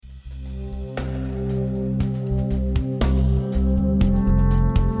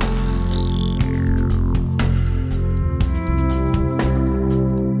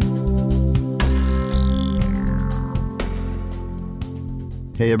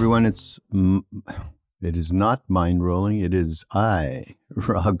Hey everyone, it is not mind rolling. It is I,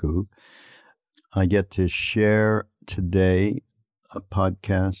 Raghu. I get to share today a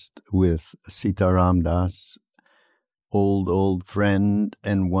podcast with Sitaram Dass, old friend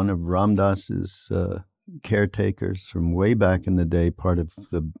and one of Ram Dass's caretakers from way back in the day, part of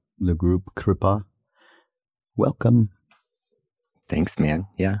the group Kripa. Welcome. Thanks, man.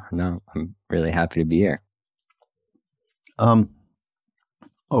 Yeah, no, I'm really happy to be here.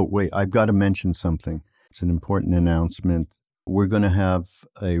 Oh, wait, I've got to mention something. It's an important announcement. We're going to have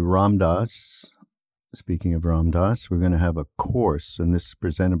a Ram Dass. Speaking of Ram Dass, we're going to have a course, and this is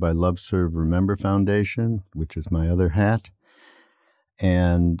presented by Love Serve Remember Foundation, which is my other hat.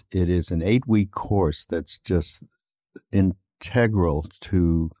 And it is an 8-week course that's just integral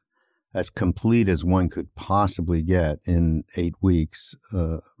to, as complete as one could possibly get in 8 weeks,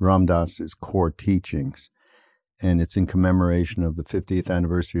 Ram Dass's core teachings. And it's in commemoration of the 50th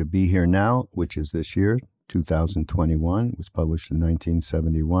anniversary of Be Here Now, which is this year, 2021. It was published in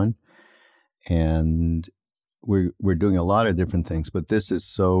 1971. And we're doing a lot of different things, but this is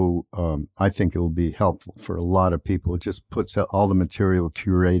so, I think it will be helpful for a lot of people. It just puts out all the material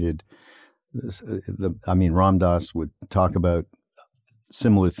curated. Ram Dass would talk about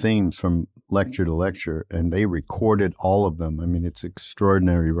similar themes from lecture to lecture, and they recorded all of them. I mean, it's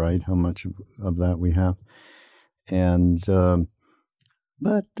extraordinary, right, how much of that we have. And,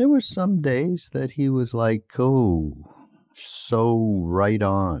 but there were some days that he was like, oh, so right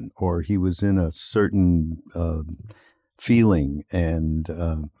on, or he was in a certain feeling and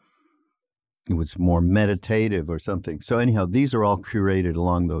it was more meditative or something. So anyhow, these are all curated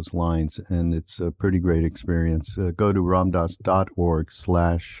along those lines, and it's a pretty great experience. Go to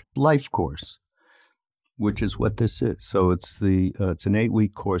ramdass.org/life course, which is what this is. So it's it's an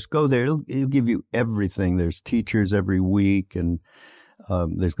 8-week course. Go there. It'll give you everything. There's teachers every week, and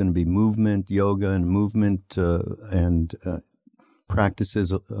there's going to be movement, yoga and movement, and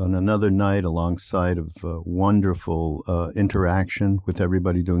practices on another night alongside of wonderful interaction with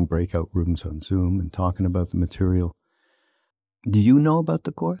everybody doing breakout rooms on Zoom and talking about the material. Do you know about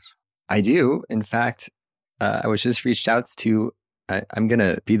the course? I do. In fact, I was just reached out to. I'm going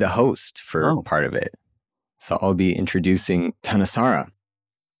to be the host for part of it. So I'll be introducing Thanissara.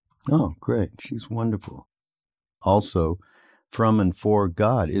 Oh, great. She's wonderful. Also, From and For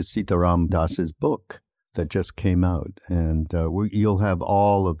God is Sitaram Dass's book that just came out. And you'll have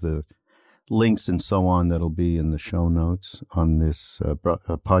all of the links and so on that'll be in the show notes on this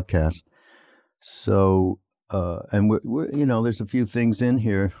podcast. So, and we're there's a few things in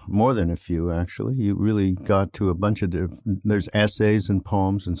here, more than a few, actually. You really got to a bunch of there's essays and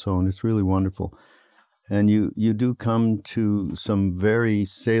poems and so on. It's really wonderful. And you do come to some very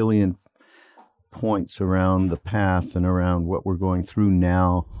salient points around the path and around what we're going through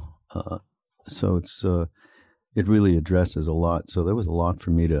now. So it really addresses a lot. So there was a lot for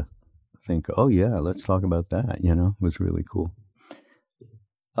me to think, oh yeah, let's talk about that. It was really cool.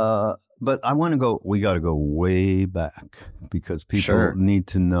 But we got to go way back because people need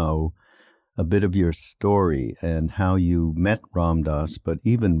to know a bit of your story and how you met Ram Dass. But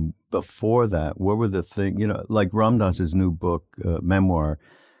even before that, what were the things, like Ram Dass's new book, memoir,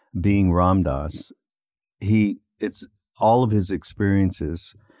 Being Ram Dass, it's all of his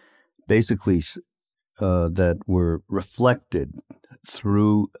experiences basically that were reflected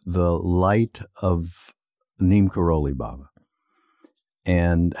through the light of Neem Karoli Baba,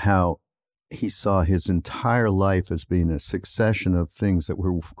 and how he saw his entire life as being a succession of things that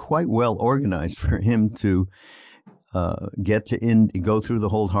were quite well organized for him to get to go through the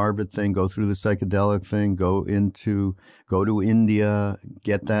whole Harvard thing, go through the psychedelic thing, go to India,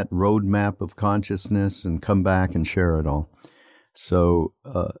 get that roadmap of consciousness, and come back and share it all. So,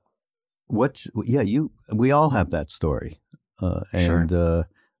 we all have that story, and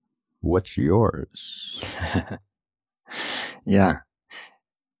what's yours? Yeah.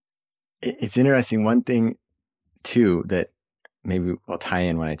 It's interesting. One thing, too, that maybe I'll tie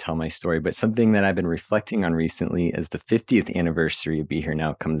in when I tell my story, but something that I've been reflecting on recently as the 50th anniversary of Be Here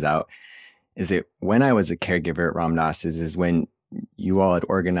Now comes out is that when I was a caregiver at Ram Dass's is when you all had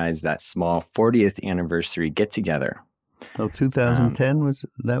organized that small 40th anniversary get-together. Oh, 2010 was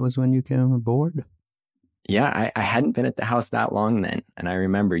when you came aboard? Yeah, I hadn't been at the house that long then. And I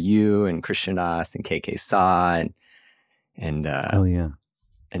remember you and Krishna Das and KK Saw and oh yeah.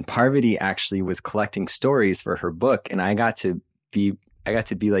 And Parvati actually was collecting stories for her book, and I got to be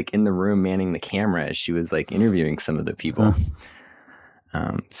like in the room manning the camera as she was like interviewing some of the people.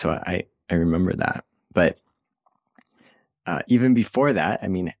 So I remember that. But even before that, I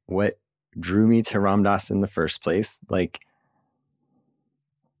mean, what drew me to Ram Dass in the first place, like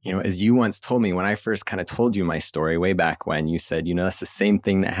as you once told me when I first kind of told you my story way back when, you said, that's the same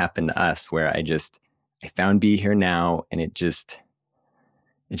thing that happened to us, where I found Be Here Now, and it just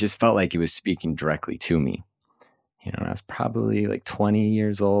felt like it was speaking directly to me. I was probably like 20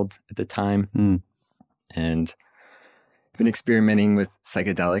 years old at the time. And I've been experimenting with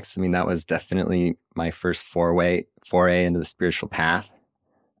psychedelics. I mean, that was definitely my first foray into the spiritual path.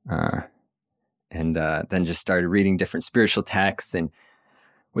 And then just started reading different spiritual texts. And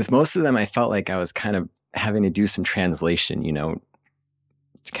with most of them, I felt like I was kind of having to do some translation,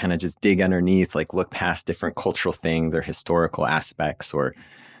 to kind of just dig underneath, like look past different cultural things or historical aspects.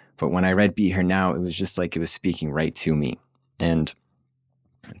 But when I read Be Here Now, it was just like it was speaking right to me. And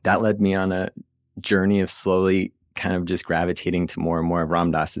that led me on a journey of slowly kind of just gravitating to more and more of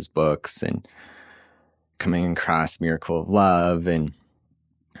Ram Dass's books and coming across Miracle of Love. And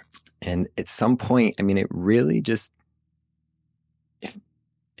at some point, I mean, it really just,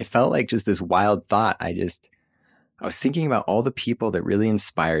 it felt like just this wild thought. I was thinking about all the people that really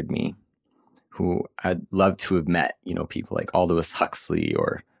inspired me, who I'd love to have met, people like Aldous Huxley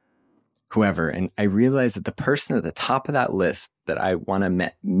or whoever. And I realized that the person at the top of that list that I want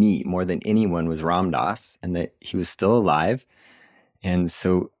to meet more than anyone was Ram Dass, and that he was still alive. And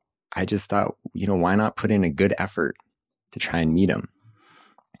so I just thought, why not put in a good effort to try and meet him?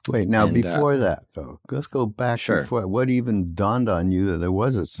 Wait, now before that, though, let's go back. Sure. Before. What even dawned on you that there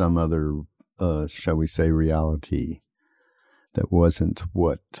was some other, shall we say, reality that wasn't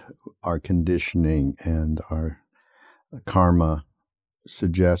what our conditioning and our karma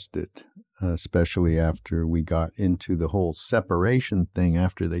suggested, especially after we got into the whole separation thing,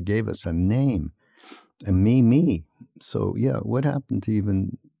 after they gave us a name, and me. So, yeah, what happened to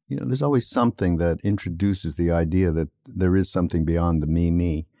even, there's always something that introduces the idea that there is something beyond the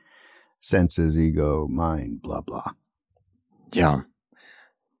me, senses, ego, mind, blah, blah. Yeah.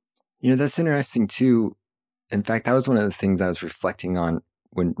 That's interesting too. In fact, that was one of the things I was reflecting on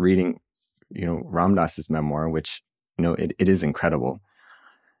when reading, Ram Dass's memoir, which, it is incredible.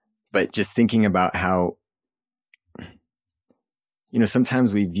 But just thinking about how,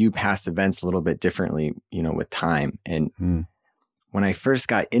 sometimes we view past events a little bit differently, with time. And when I first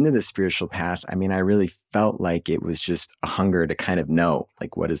got into the spiritual path, I mean, I really felt like it was just a hunger to kind of know,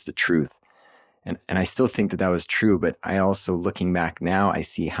 like, what is the truth? And I still think that was true. But I also, looking back now, I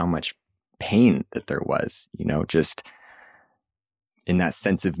see how much pain that there was, just in that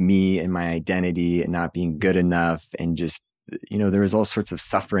sense of me and my identity and not being good enough, and just, there was all sorts of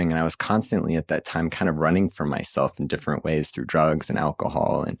suffering. And I was constantly at that time kind of running from myself in different ways through drugs and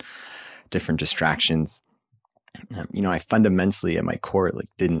alcohol and different distractions. I fundamentally at my core,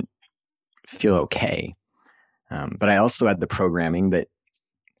 didn't feel okay. But I also had the programming that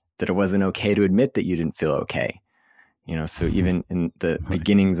it wasn't okay to admit that you didn't feel okay. So even in the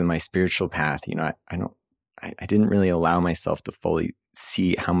beginnings of my spiritual path, I didn't really allow myself to fully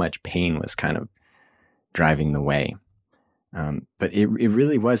see how much pain was kind of driving the way. But it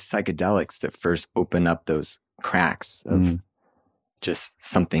really was psychedelics that first opened up those cracks of just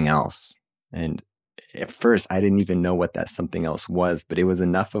something else. And at first, I didn't even know what that something else was, but it was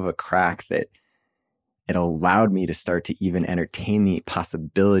enough of a crack that it allowed me to start to even entertain the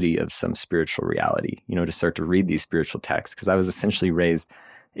possibility of some spiritual reality, to start to read these spiritual texts, because I was essentially raised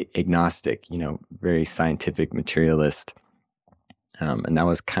agnostic, very scientific materialist. And that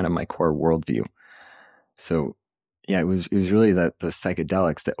was kind of my core worldview. So yeah, it was really those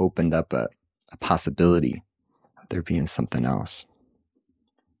psychedelics that opened up a possibility of there being something else.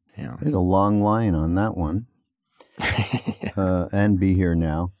 There's a long line on that one. And Be Here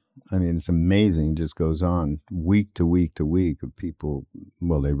Now. I mean, it's amazing. It just goes on week to week to week of people.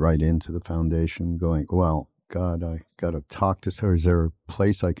 Well, they write into the foundation going, well, God, I got to talk to her. Is there a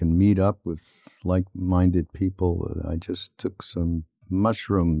place I can meet up with like-minded people? I just took some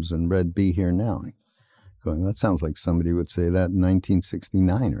mushrooms and read Be Here Now. Going, that sounds like somebody would say that in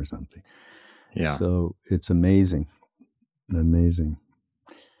 1969 or something. Yeah. So it's amazing. Amazing.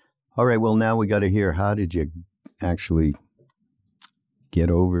 All right. Well, now we got to hear, how did you actually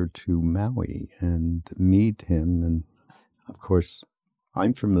get over to Maui and meet him? And of course,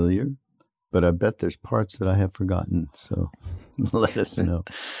 I'm familiar, but I bet there's parts that I have forgotten. So let us know.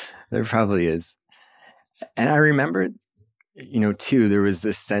 There probably is. And I remember, too, there was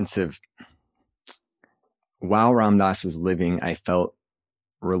this sense of, while Ram Dass was living, I felt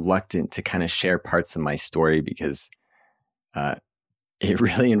reluctant to kind of share parts of my story, because it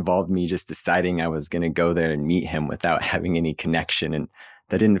really involved me just deciding I was going to go there and meet him without having any connection. And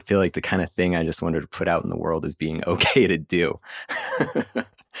that didn't feel like the kind of thing I just wanted to put out in the world as being okay to do.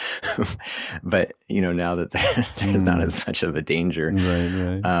 But, now that there's not as much of a danger.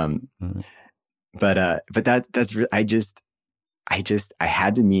 Right. But that's I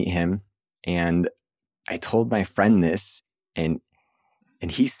had to meet him, and I told my friend this, and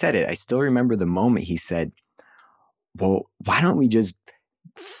he said it. I still remember the moment he said, well, why don't we just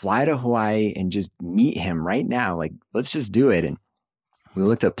fly to Hawaii and just meet him right now? Like, let's just do it. And we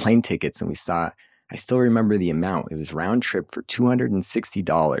looked at plane tickets, and I still remember the amount. It was round trip for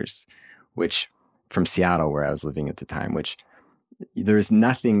 $260, which from Seattle, where I was living at the time, which there's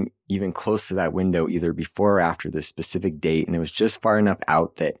nothing even close to that window either before or after this specific date. And it was just far enough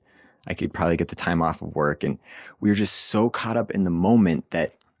out that I could probably get the time off of work. And we were just so caught up in the moment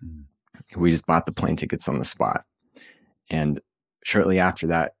that we just bought the plane tickets on the spot. And shortly after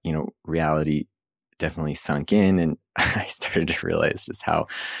that, reality definitely sunk in, and I started to realize just how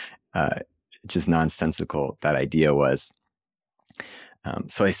just nonsensical that idea was.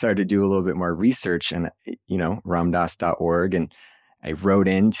 So I started to do a little bit more research, and ramdass.org, and I wrote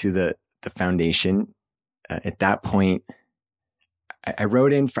into the foundation. At that point,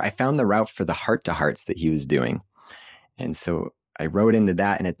 I found the route for the heart-to-hearts that he was doing. And so I wrote into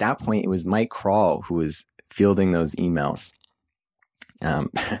that. And at that point, it was Mike Kroll who was fielding those emails.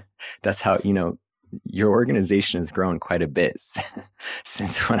 That's how, your organization has grown quite a bit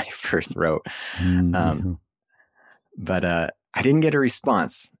since when I first wrote. But I didn't get a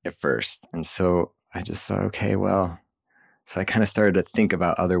response at first. And so I just thought, okay, well, so I kind of started to think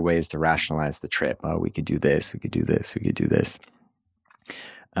about other ways to rationalize the trip. Oh, we could do this, we could do this, we could do this.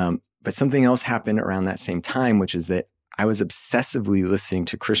 But something else happened around that same time, which is that I was obsessively listening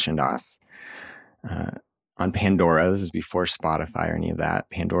to Sitaram Dass on Pandora. This was before Spotify or any of that,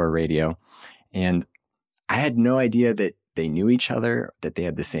 Pandora Radio. And I had no idea that they knew each other, that they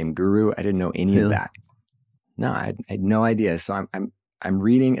had the same guru. I didn't know any of that. No, I had no idea. So I'm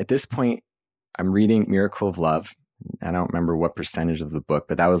reading, at this point, I'm reading Miracle of Love. I don't remember what percentage of the book,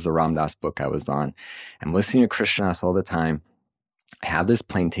 but that was the Ram Dass book I was on. I'm listening to Sitaram Dass all the time. I have this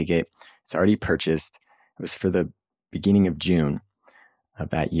plane ticket. It's already purchased. It was for the beginning of June of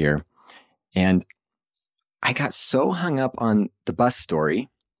that year. And I got so hung up on the bus story,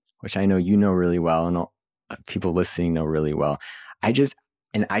 which I know you know really well, and people listening know really well.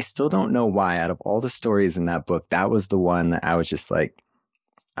 And I still don't know why, out of all the stories in that book, that was the one that I was just like,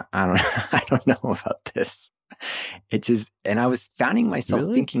 I don't know about this. And I was finding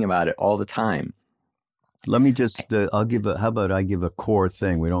myself thinking about it all the time. Let me just, how about I give a core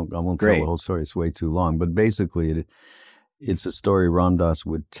thing? I won't tell the whole story. It's way too long. But basically, it's a story Ram Dass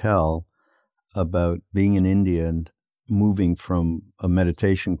would tell about being in India and moving from a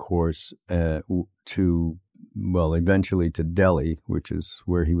meditation course to, well, eventually to Delhi, which is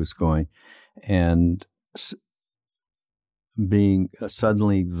where he was going, and being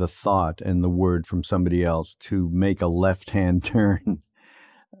suddenly the thought and the word from somebody else to make a left-hand turn.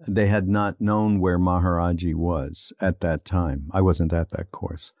 They had not known where Maharaji was at that time. I wasn't at that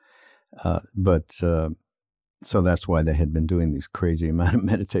course. So that's why they had been doing these crazy amount of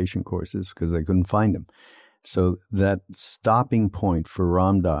meditation courses, because they couldn't find him. So that stopping point for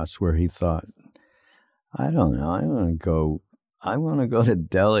Ram Dass, where he thought, I don't know, I want to go to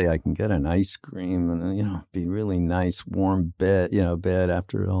Delhi. I can get an ice cream and, be really nice, warm bed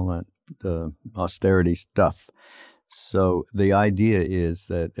after all that austerity stuff. So the idea is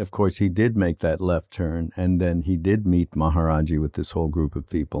that, of course, he did make that left turn, and then he did meet Maharaji with this whole group of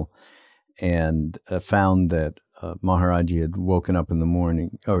people, and found that Maharaji had woken up in the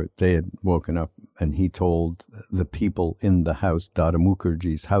morning, or they had woken up, and he told the people in the house, Dada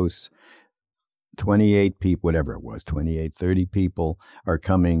Mukherjee's house, 28 people, whatever it was, 28, 30 people are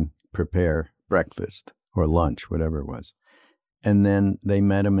coming, prepare breakfast or lunch, whatever it was. And then they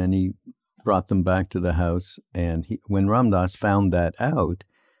met him, and he brought them back to the house. And when Ram Dass found that out,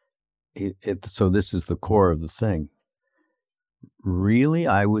 so this is the core of the thing. Really?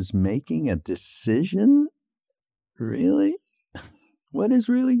 I was making a decision? Really? What is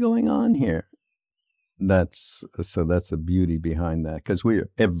really going on here? That's the beauty behind that, because we're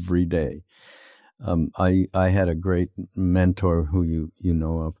every day. I had a great mentor who you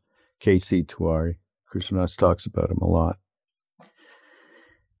know of, K.C. Tiwari. Sitaram Dass talks about him a lot.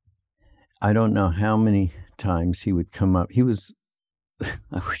 I don't know how many times he would come up. He was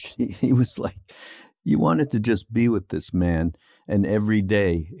like, you wanted to just be with this man, and every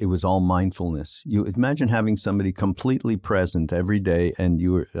day it was all mindfulness. You imagine having somebody completely present every day, and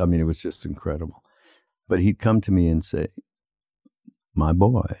it was just incredible. But he'd come to me and say, my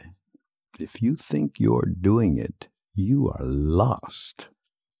boy, if you think you're doing it, you are lost.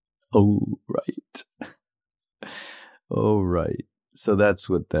 Oh, right. Oh, right. So that's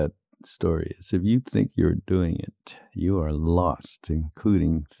what that story is. If you think you're doing it, you are lost,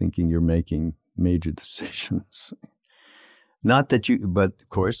 including thinking you're making major decisions. Not that you, but of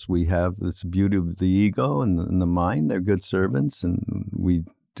course, we have this beauty of the ego and the mind. They're good servants, and we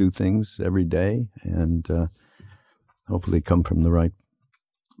do things every day, and hopefully come from the right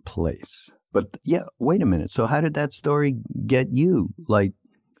place. But yeah, wait a minute. So how did that story get you? Like,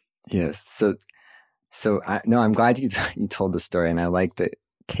 yes. So I'm glad you told the story, and I like the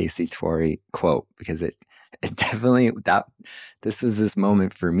Casey Torrey quote because it definitely this was this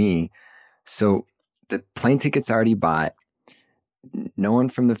moment for me. So the plane ticket's already bought. No one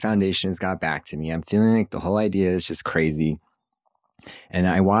from the foundation has got back to me. I'm feeling like the whole idea is just crazy. And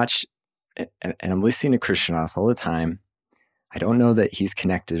I watch, and I'm listening to Krishnadas all the time. I don't know that he's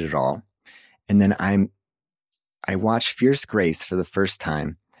connected at all. And then I watched Fierce Grace for the first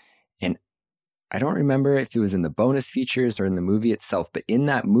time. And I don't remember if it was in the bonus features or in the movie itself, but in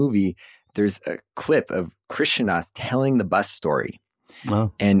that movie, there's a clip of Krishnadas telling the bus story.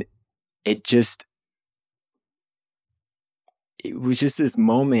 Oh. And it was just this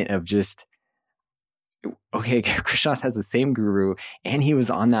moment of just, okay, Krishnadas has the same guru and he was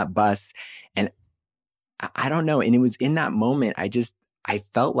on that bus. And I don't know. And it was in that moment, I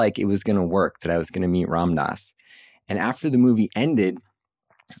felt like it was going to work, that I was going to meet Ram Dass. And after the movie ended,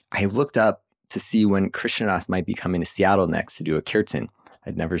 I looked up to see when Krishnadas might be coming to Seattle next to do a kirtan.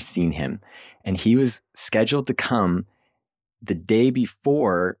 I'd never seen him. And he was scheduled to come the day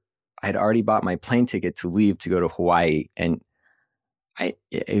before I'd already bought my plane ticket to leave to go to Hawaii. And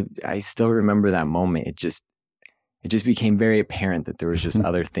I still remember that moment. It just became very apparent that there was just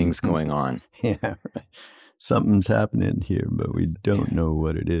other things going on. Yeah, right. Something's happening here, but we don't know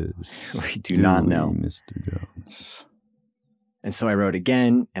what it is. We do not know, Mr. Jones. And so I wrote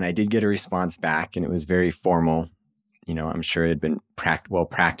again, and I did get a response back, and it was very formal. I'm sure it had been well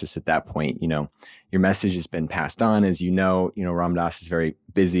practiced at that point. Your message has been passed on. As you know, Ram Dass is very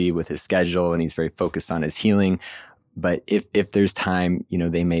busy with his schedule, and he's very focused on his healing. But if there's time,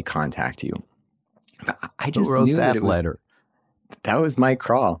 they may contact you. But I just wrote knew that that letter. That was Mike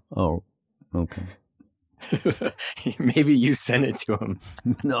Crawl. Oh, okay. Maybe you sent it to him.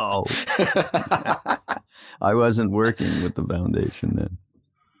 No. I wasn't working with the foundation then.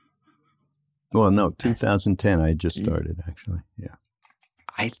 Well, no, 2010, I just started, actually. Yeah.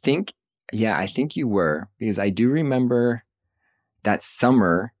 I think you were, because I do remember that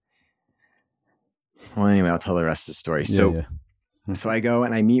summer. Well, anyway, I'll tell the rest of the story. So I go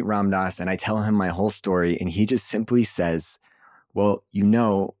and I meet Ram Dass and I tell him my whole story, and he just simply says, well,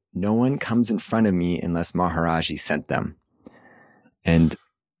 no one comes in front of me unless Maharaji sent them. And,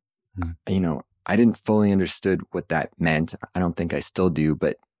 I didn't fully understood what that meant. I don't think I still do,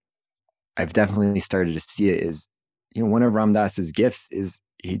 but I've definitely started to see it as, one of Ram Dass's gifts is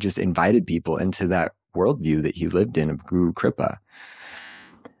he just invited people into that worldview that he lived in of Guru Kripa.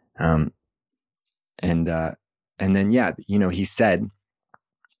 And then, he said,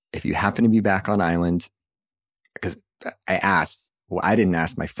 if you happen to be back on island, because I asked, well, I didn't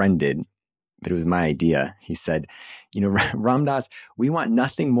ask, my friend did, but it was my idea. He said, Ram Dass, we want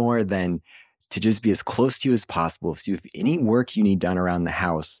nothing more than to just be as close to you as possible. So if any work you need done around the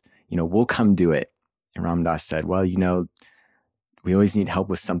house, we'll come do it. And Ram Dass said, well, we always need help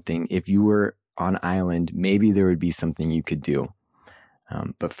with something. If you were on island, maybe there would be something you could do.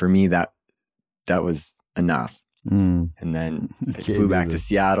 But for me, that was enough. And then I flew back to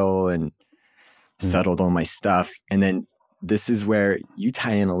Seattle and settled all my stuff. And then this is where you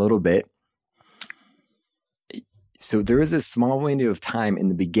tie in a little bit. So there was this small window of time in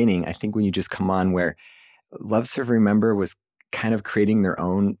the beginning, I think when you just come on, where Love Serve Remember was kind of creating their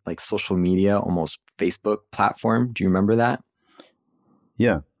own like social media, almost Facebook platform. Do you remember that?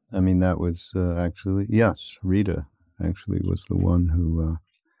 Yeah. I mean, that was actually, yes, Rita actually was the one who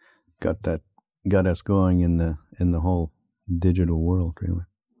got us going in the whole digital world, really.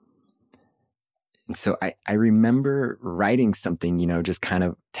 And so I remember writing something, just kind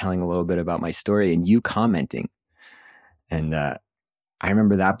of telling a little bit about my story and you commenting. And I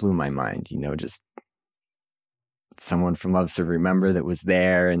remember that blew my mind, just someone from Love Serve Remember that was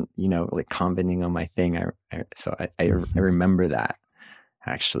there and, like commenting on my thing. I remember that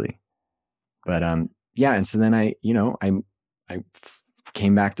actually. But and so then I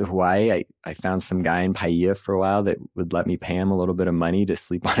came back to Hawaii. I found some guy in Paia for a while that would let me pay him a little bit of money to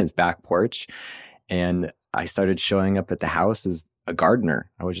sleep on his back porch. And I started showing up at the house as a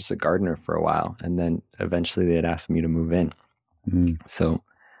gardener. I was just a gardener for a while. And then eventually they had asked me to move in. So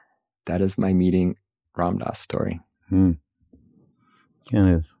that is my meeting Ram Dass story. Kind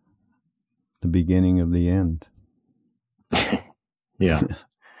of the beginning of the end. Yeah.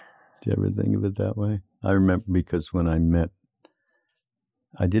 Do you ever think of it that way? I remember because when I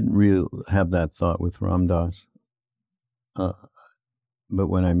didn't really have that thought with Ram Dass. But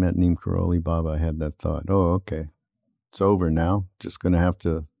when I met Neem Karoli Baba, I had that thought, oh, okay, it's over now. Just going to have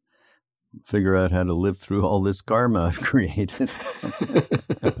to figure out how to live through all this karma I've created,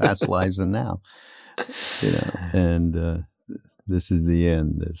 past lives and now. And this is the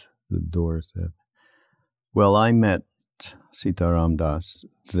end, as the door said. Well, I met Sitaram Dass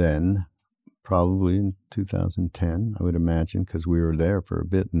then, probably in 2010, I would imagine, because we were there for a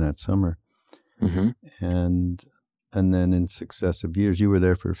bit in that summer. Mm-hmm. And then in successive years, you were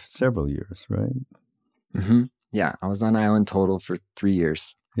there for several years, right? Mm-hmm. Yeah, I was on island total for 3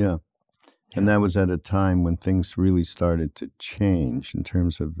 years. Yeah. And that was at a time when things really started to change in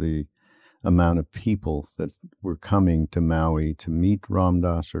terms of the amount of people that were coming to Maui to meet Ram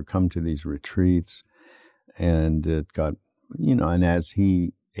Dass or come to these retreats. And it got, and as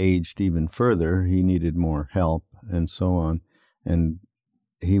he aged even further, he needed more help and so on. And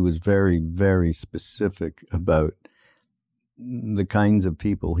he was very, very specific about the kinds of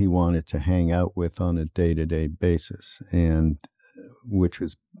people he wanted to hang out with on a day-to-day basis, and which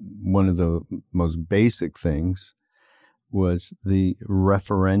was one of the most basic things was the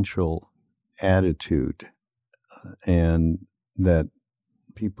referential attitude and that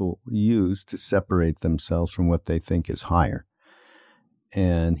people use to separate themselves from what they think is higher.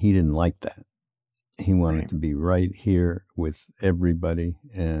 And he didn't like that. He wanted to be right here with everybody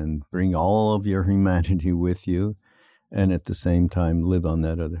and bring all of your humanity with you, and at the same time live on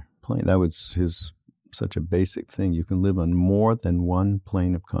that other plane. That was such a basic thing. You can live on more than one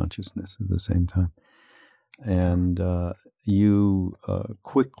plane of consciousness at the same time. And you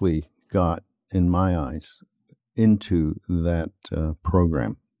quickly got, in my eyes, into that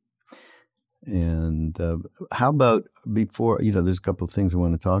program. And how about before, there's a couple of things I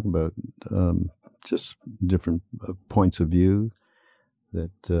want to talk about, just different points of view,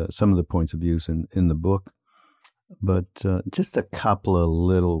 that some of the points of views in the book. But just a couple of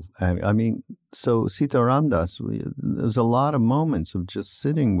little, so Sitaram Das, there's a lot of moments of just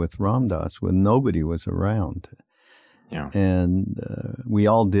sitting with Ram Dass when nobody was around. Yeah. And we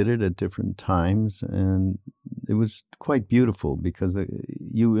all did it at different times. And it was quite beautiful because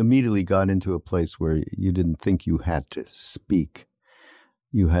you immediately got into a place where you didn't think you had to speak.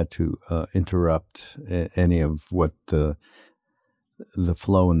 You had to interrupt any of what the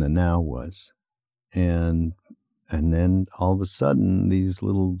flow in the now was. And then all of a sudden, these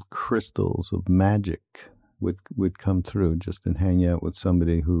little crystals of magic would come through just in hanging out with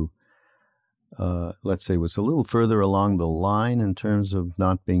somebody who, let's say, was a little further along the line in terms of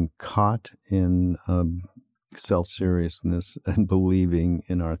not being caught in self-seriousness and believing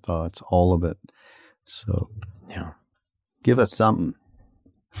in our thoughts, all of it. So, yeah, give us something.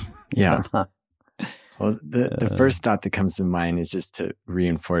 Yeah. Well, the first thought that comes to mind is just to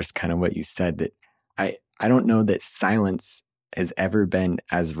reinforce kind of what you said, that I don't know that silence has ever been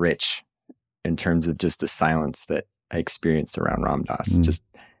as rich in terms of just the silence that I experienced around Ram Dass. Just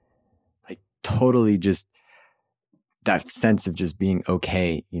like totally just that sense of just being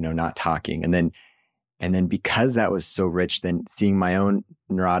okay, not talking. And then because that was so rich, then seeing my own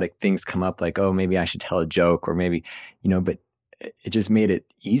neurotic things come up like, oh, maybe I should tell a joke or maybe, but it just made it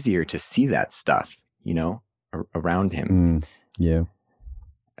easier to see that stuff, around him. Yeah.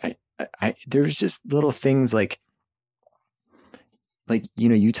 There was just little things like,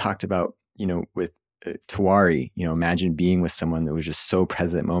 you talked about, with Tawari, imagine being with someone that was just so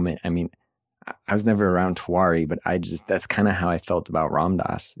present moment. I mean, I was never around Tawari, but that's kind of how I felt about Ram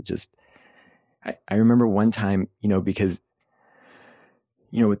Dass. I remember one time, because,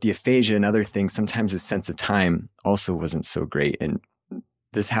 with the aphasia and other things, sometimes his sense of time also wasn't so great. And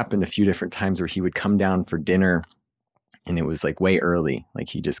this happened a few different times where he would come down for dinner and it was like way early. Like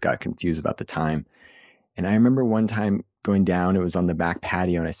he just got confused about the time. And I remember one time going down, it was on the back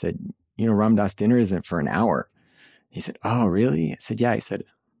patio. And I said, Ram Dass dinner isn't for an hour. He said, oh, really? I said, yeah. He said,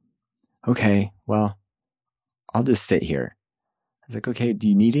 okay, well, I'll just sit here. I was like, okay, do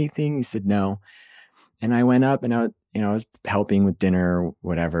you need anything? He said, no. And I went up and I was helping with dinner or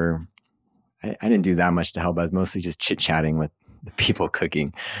whatever. I didn't do that much to help. I was mostly just chit-chatting with the people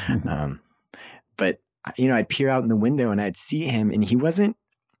cooking. But I'd peer out in the window and I'd see him, and he wasn't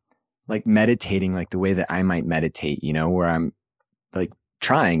like meditating like the way that I might meditate, where I'm like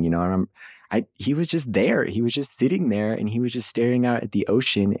trying, he was just there. He was just sitting there and he was just staring out at the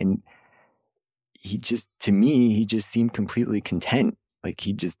ocean. And to me, he just seemed completely content. Like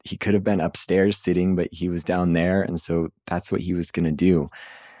he could have been upstairs sitting, but he was down there. And so that's what he was going to do.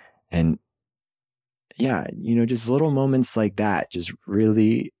 And yeah, just little moments like that, just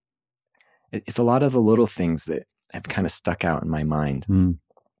really, it's a lot of the little things that have kind of stuck out in my mind.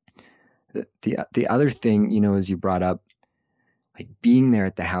 The other thing, as you brought up, like being there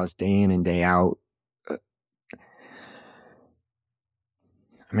at the house day in and day out. I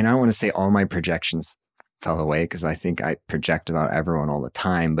mean, I don't want to say all my projections fell away, because I think I project about everyone all the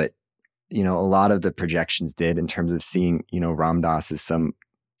time, but a lot of the projections did, in terms of seeing, Ram Dass as some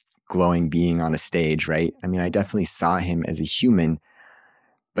glowing being on a stage, right? I mean, I definitely saw him as a human,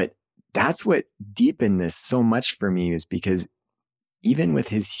 but that's what deepened this so much for me, is because even with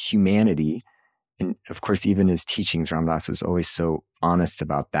his humanity, and of course, even his teachings, Ram Dass was always so honest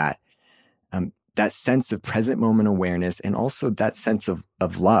about that. That sense of present moment awareness, and also that sense of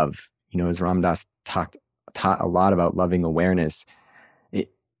love, as Ram Dass taught a lot about loving awareness,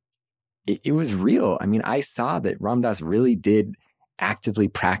 it was real. I mean, I saw that Ram Dass really did actively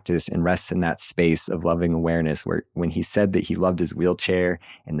practice and rest in that space of loving awareness, where when he said that he loved his wheelchair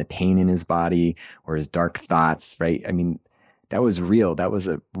and the pain in his body or his dark thoughts, right? I mean, that was real. That was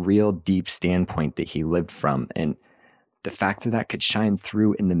a real deep standpoint that he lived from. And the fact that could shine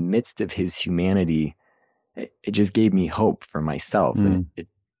through in the midst of his humanity, it just gave me hope for myself. And it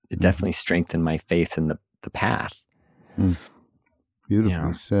definitely strengthened my faith in the path.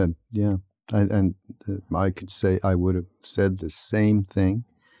 Beautifully said. Yeah. I could say I would have said the same thing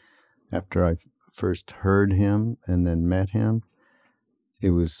after I first heard him and then met him. It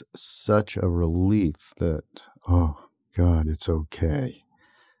was such a relief that, oh God, it's okay.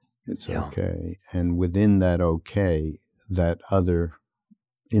 It's okay. And within that okay, that other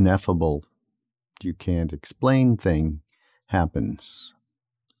ineffable, you can't explain thing happens.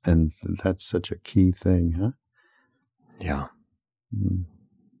 And that's such a key thing, huh? Yeah.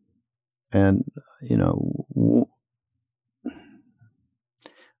 And,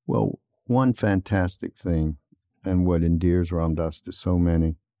 well, one fantastic thing, and what endears Ram Dass to so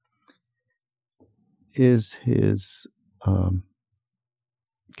many, is his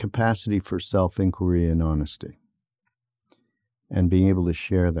capacity for self-inquiry and honesty, and being able to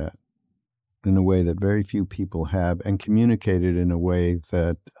share that in a way that very few people have, and communicate it in a way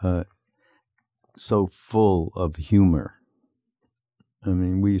that so full of humor. I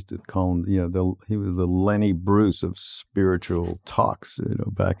mean, we used to call him, he was the Lenny Bruce of spiritual talks,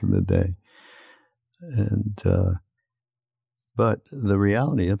 back in the day. And but the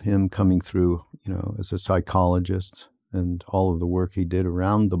reality of him coming through, as a psychologist, and all of the work he did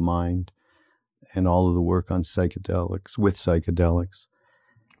around the mind, and all of the work on psychedelics,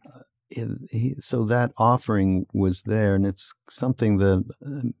 so that offering was there, and it's something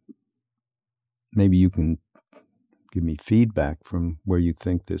that maybe you can give me feedback from where you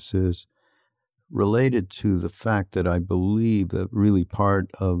think this is, related to the fact that I believe that really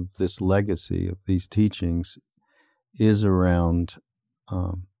part of this legacy of these teachings is around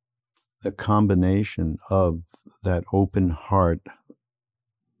the combination of that open heart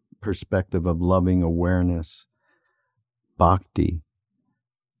perspective of loving awareness, bhakti,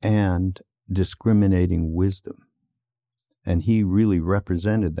 and discriminating wisdom. And he really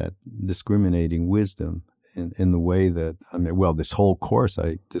represented that discriminating wisdom in the way that, this whole course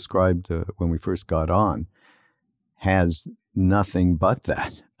I described when we first got on has nothing but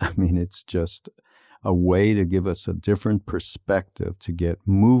that. I mean, it's just a way to give us a different perspective, to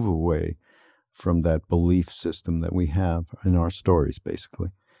move away from that belief system that we have in our stories, basically.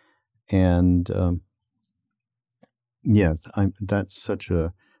 And that's such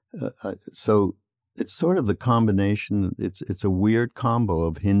a so it's sort of the combination. It's a weird combo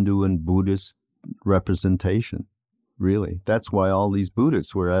of Hindu and Buddhist representation, really. That's why all these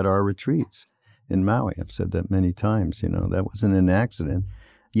Buddhists were at our retreats in Maui. I've said that many times. That wasn't an accident.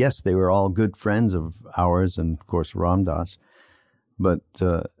 Yes, they were all good friends of ours, and of course Ram Dass. But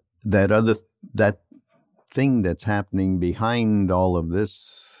that thing that's happening behind all of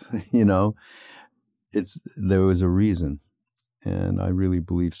this, there was a reason. And I really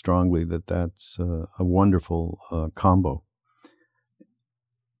believe strongly that that's a wonderful combo.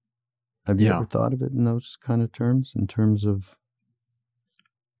 Have you ever thought of it in those kind of terms, in terms of?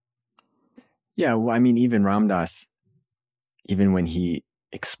 Yeah, well, I mean, even Ram Dass, even when he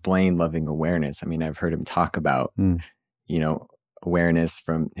explained loving awareness, I mean, I've heard him talk about, awareness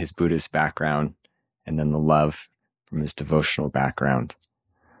from his Buddhist background, and then the love from his devotional background.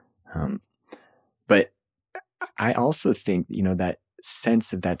 But I also think, that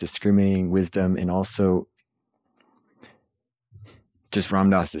sense of that discriminating wisdom, and also just Ram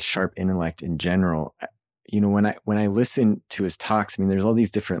Dass's sharp intellect in general. When I listen to his talks, I mean, there's all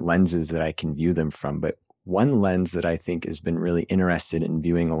these different lenses that I can view them from, but one lens that I think has been really interested in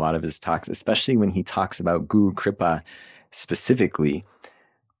viewing a lot of his talks, especially when he talks about Guru Kripa specifically,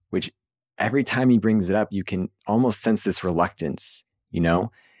 which every time he brings it up, you can almost sense this reluctance,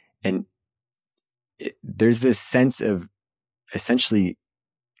 and there's this sense of essentially,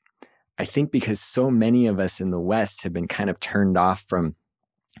 I think because so many of us in the West have been kind of turned off from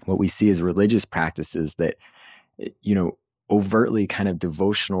what we see as religious practices that, overtly kind of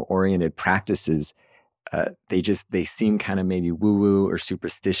devotional oriented practices, they seem kind of maybe woo-woo or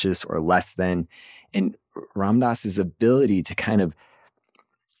superstitious or less than. And Ram Dass's ability to kind of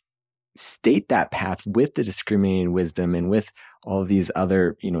state that path with the discriminating wisdom and with all of these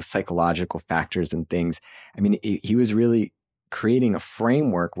other, psychological factors and things. I mean, he was really creating a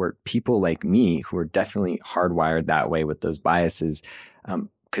framework where people like me, who are definitely hardwired that way with those biases,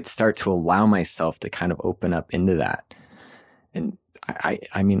 could start to allow myself to kind of open up into that. And I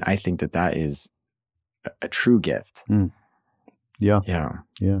think that is a true gift. Yeah,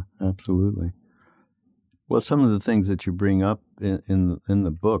 absolutely. Well, some of the things that you bring up in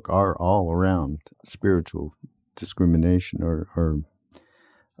the book are all around spiritual discrimination or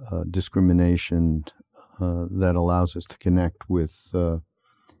discrimination that allows us to connect with a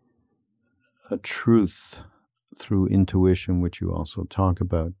truth through intuition, which you also talk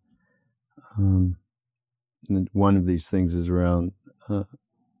about. And one of these things is around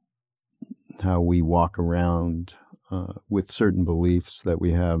how we walk around with certain beliefs that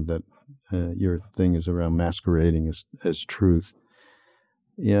we have that your thing is around masquerading as truth.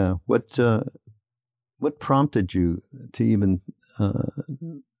 Yeah. What prompted you to even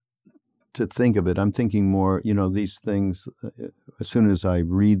to think of it? I'm thinking more, these things, as soon as I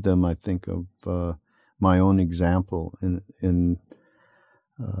read them, I think of my own example and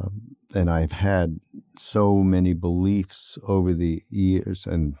I've had so many beliefs over the years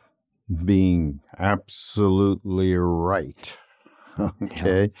and being absolutely right.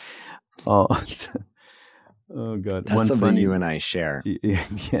 Okay. Yeah. Oh God. That's something you and I share.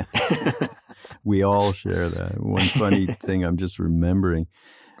 Yeah. We all share that. One funny thing I'm just remembering,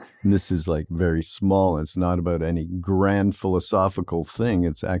 and this is like very small. It's not about any grand philosophical thing.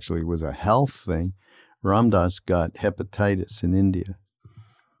 It's actually was a health thing. Ram Dass got hepatitis in India.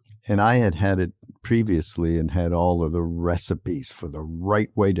 And I had it previously and had all of the recipes for the right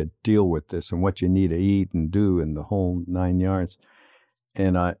way to deal with this and what you need to eat and do and the whole 9 yards.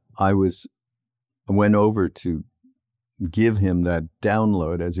 And I went over to give him that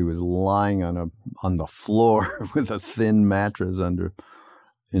download as he was lying on the floor with a thin mattress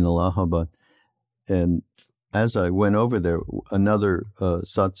in Allahabad. And as I went over there, another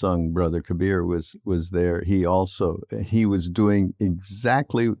satsang brother, Kabir, was there. He was doing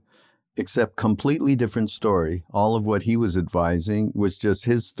exactly, except completely different story. All of what he was advising was just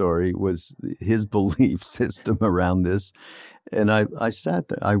his story, was his belief system around this. And I sat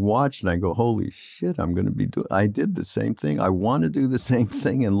there, I watched, and I go, holy shit, I did the same thing. I want to do the same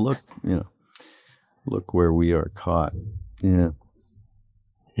thing. And look where we are caught. Yeah.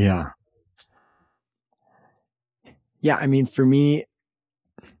 Yeah. Yeah, I mean, for me,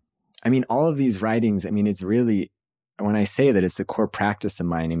 all of these writings, it's really, when I say that it's a core practice of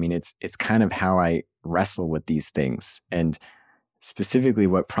mine, it's kind of how I wrestle with these things. And specifically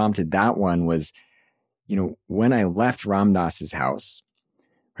what prompted that one was, when I left Ram Dass's house,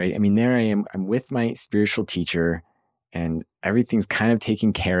 right? There I am, I'm with my spiritual teacher and everything's kind of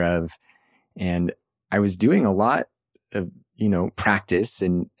taken care of. And I was doing a lot of, practice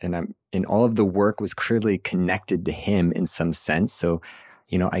and all of the work was clearly connected to him in some sense. So,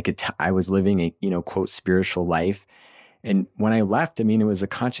 I was living a, quote, spiritual life. And when I left, it was a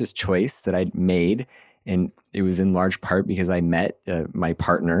conscious choice that I'd made. And it was in large part because I met my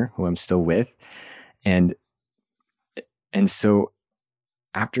partner, who I'm still with. And so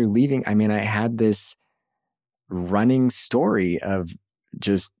after leaving, I had this running story of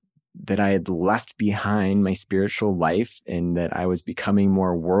just that I had left behind my spiritual life and that I was becoming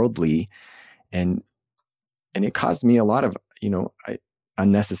more worldly. And it caused me a lot of,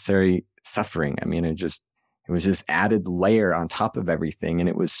 unnecessary suffering. It was just added layer on top of everything. And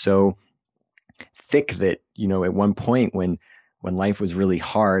it was so thick that, at one point when life was really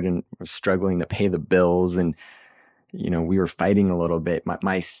hard and was struggling to pay the bills and, we were fighting a little bit,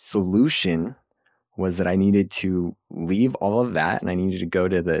 my solution was that I needed to leave all of that and I needed to go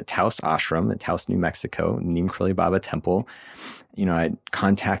to the Taos ashram at Taos, New Mexico, Neem Karoli Baba temple. I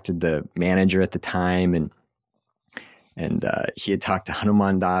contacted the manager at the time and he had talked to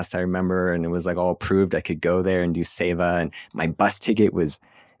Hanuman Das, I remember, and it was like all approved. I could go there and do seva, and my bus ticket was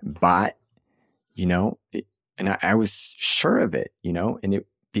bought, and I was sure of it, and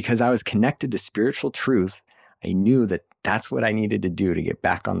because I was connected to spiritual truth, I knew that that's what I needed to do to get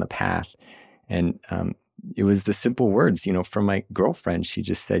back on the path. And it was the simple words, from my girlfriend. She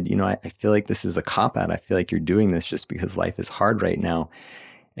just said, I feel like this is a cop-out. I feel like you're doing this just because life is hard right now.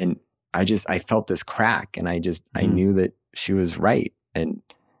 And I felt this crack, and I knew that she was right. And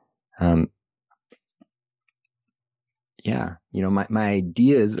my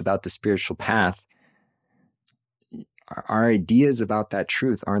ideas about the spiritual path, our ideas about that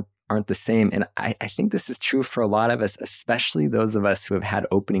truth aren't the same. And I think this is true for a lot of us, especially those of us who have had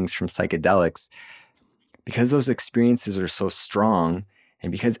openings from psychedelics, because those experiences are so strong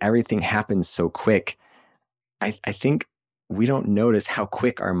and because everything happens so quick. I think we don't notice how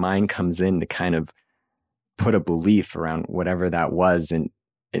quick our mind comes in to kind of put a belief around whatever that was. And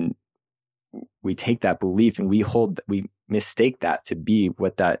we take that belief and we mistake that to be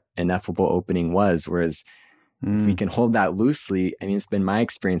what that ineffable opening was. Whereas if we can hold that loosely, it's been my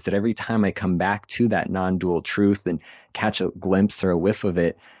experience that every time I come back to that non-dual truth and catch a glimpse or a whiff of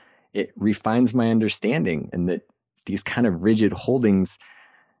it, it refines my understanding, and that these kind of rigid holdings,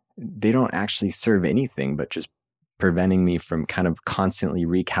 they don't actually serve anything but just preventing me from kind of constantly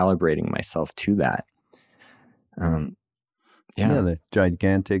recalibrating myself to that. The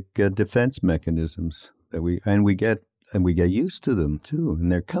gigantic defense mechanisms that we get used to them too,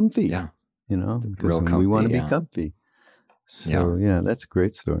 and they're comfy. Yeah. Because we want to be comfy. So that's a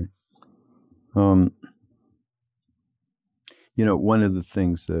great story. One of the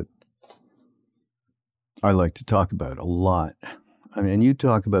things that I like to talk about a lot, and you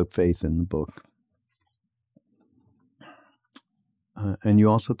talk about faith in the book, and you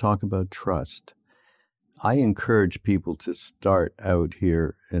also talk about trust. I encourage people to start out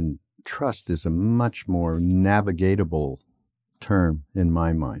here, and trust is a much more navigatable term in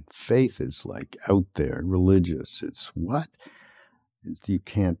my mind. Faith is like out there, religious. It's what? You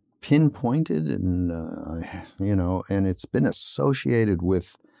can't pinpoint it, and and it's been associated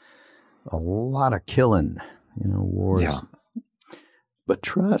with a lot of killing, wars. Yeah. But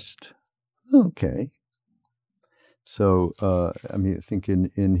trust, okay. So, I think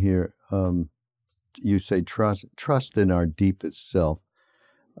in here, you say trust in our deepest self.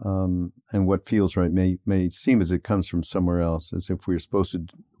 And what feels right may seem as it comes from somewhere else, as if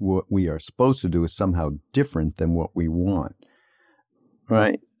what we are supposed to do is somehow different than what we want.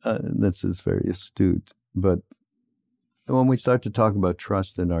 Right? This is very astute. But when we start to talk about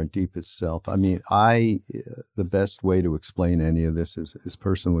trust in our deepest self, the best way to explain any of this is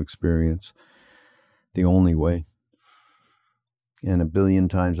personal experience. The only way. And a billion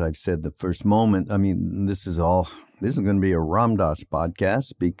times I've said the first moment, this is going to be a Ram Dass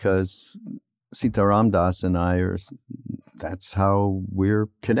podcast, because Sitaram Dass and that's how we're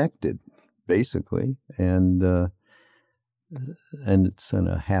connected, basically. And it's in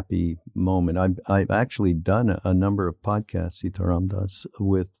a happy moment. I've actually done a number of podcasts, Sitaram Dass,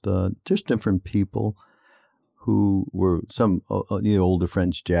 with just different people who were some the older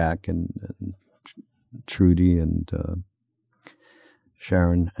friends, Jack and Trudy and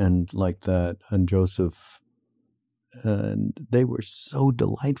Sharon and like that, and Joseph. And they were so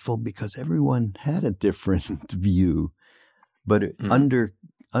delightful because everyone had a different view. But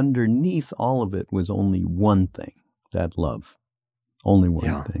underneath all of it was only one thing, that love. Only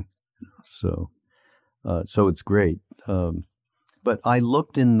one thing. So it's great. But I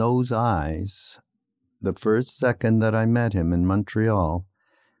looked in those eyes the first second that I met him in Montreal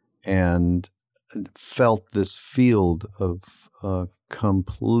and felt this field of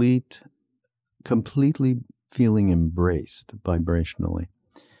completely feeling embraced vibrationally,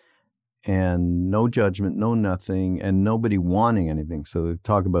 and no judgment, no nothing, and nobody wanting anything. So they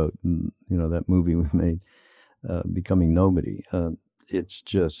talk about, that movie we made, Becoming Nobody. It's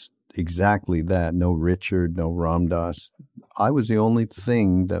just exactly that. No Richard, no Ram Dass. I was the only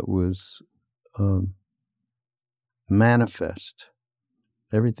thing that was manifest.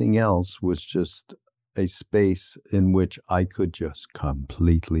 Everything else was just a space in which I could just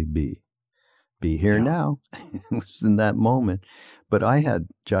completely be here now. It was in that moment. But I had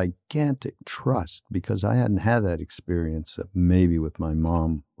gigantic trust because I hadn't had that experience, maybe with my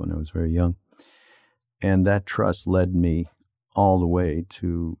mom when I was very young. And that trust led me all the way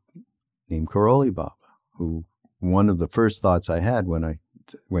to Neem Karoli Baba, who one of the first thoughts I had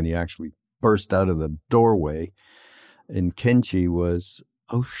when he actually burst out of the doorway in Kenchi was,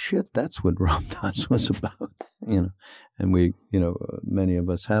 oh shit, that's what Ram Dass was about, and we, many of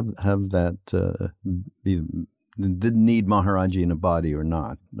us have that, didn't need Maharaji in a body or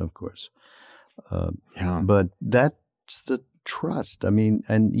not, of course. But that's the trust.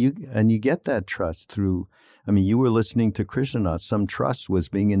 And you get that trust through I mean, you were listening to Krishna. Some trust was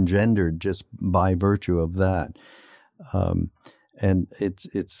being engendered just by virtue of that. And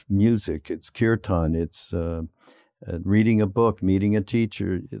it's music, it's kirtan, it's reading a book, meeting a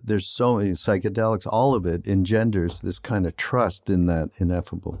teacher. There's so many psychedelics. All of it engenders this kind of trust in that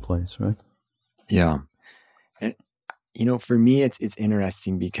ineffable place, right? Yeah. And, for me, it's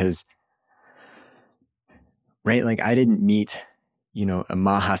interesting because, right, like I didn't meet, a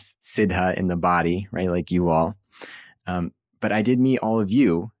Mahasiddha in the body, right, like you all. But I did meet all of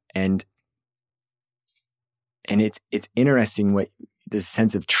you, and it's interesting what this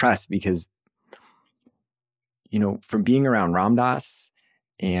sense of trust, because, from being around Ram Dass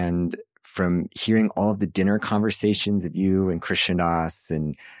and from hearing all of the dinner conversations of you and Krishna Das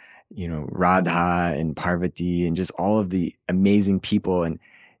and, Radha and Parvati and just all of the amazing people, and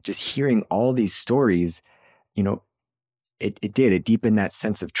just hearing all these stories, it deepened that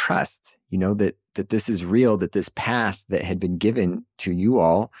sense of trust, that this is real, that this path that had been given to you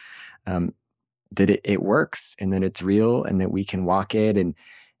all, that it works, and that it's real, and that we can walk it. And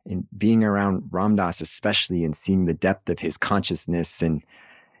being around Ram Dass especially, and seeing the depth of his consciousness, and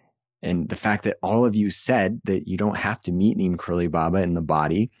the fact that all of you said that you don't have to meet Neem Karoli Baba in the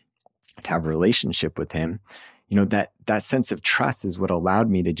body to have a relationship with him, that sense of trust is what allowed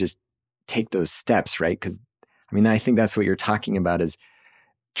me to just take those steps, right? Because I think that's what you're talking about, is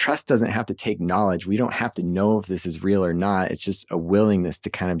trust doesn't have to take knowledge. We don't have to know if this is real or not. It's just a willingness to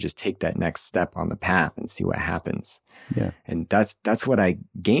kind of just take that next step on the path and see what happens. Yeah. And that's what I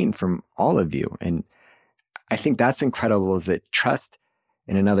gained from all of you. And I think that's incredible, is that trust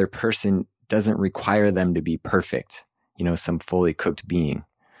in another person doesn't require them to be perfect, some fully cooked being.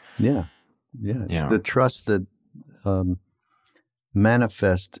 Yeah. Yeah. It's the trust that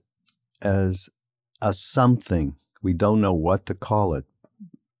manifests as a something. We don't know what to call it.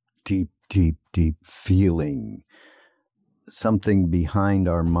 Deep, deep, deep feeling. Something behind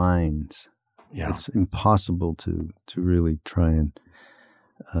our minds. Yeah. It's impossible to really try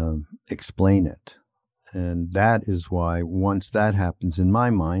and explain it. And that is why once that happens in my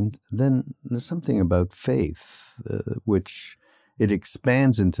mind, then there's something about faith, which it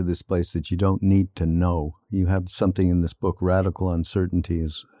expands into this place that you don't need to know. You have something in this book, Radical Uncertainty,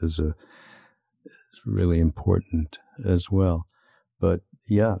 is really important as well. But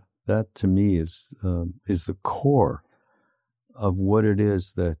yeah, that to me is the core of what it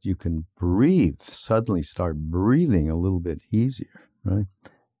is that you can breathe, suddenly start breathing a little bit easier, right?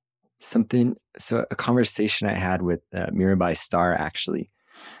 So a conversation I had with Mirabai Starr, actually.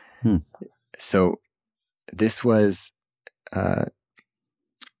 So this was,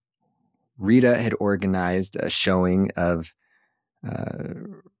 Rita had organized a showing of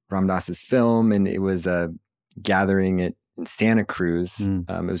Ram Dass's film, and it was a gathering in Santa Cruz. It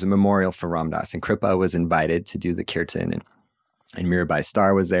was a memorial for Ram Dass, and Kripa was invited to do the kirtan, and Mirabai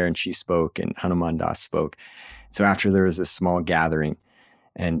Starr was there, and she spoke, and Hanuman Das spoke. So after, there was a small gathering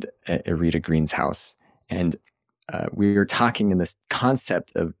and at Rita Green's house, and we were talking in this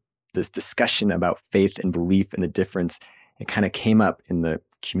concept of this discussion about faith and belief and the difference. It kind of came up in the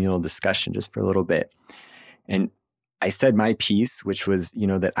communal discussion just for a little bit. And I said my piece, which was,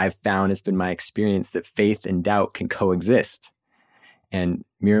 that I've found, it's been my experience, that faith and doubt can coexist. And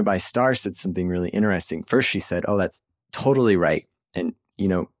Mirabai Starr said something really interesting. First, she said, "Oh, that's totally right." And,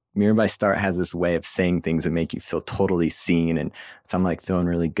 Mirabai Starr has this way of saying things that make you feel totally seen. And so I'm like feeling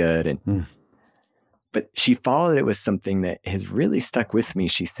really good. But she followed it with something that has really stuck with me.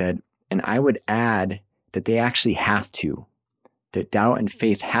 She said, and I would add that they actually have to, that doubt and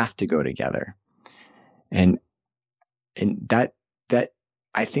faith have to go together. And that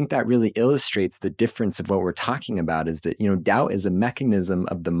I think that really illustrates the difference of what we're talking about, is that, doubt is a mechanism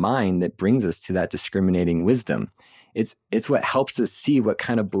of the mind that brings us to that discriminating wisdom. It's what helps us see what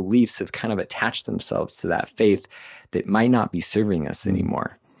kind of beliefs have kind of attached themselves to that faith that might not be serving us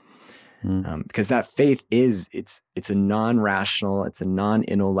anymore. Because that faith it's a non-rational, it's a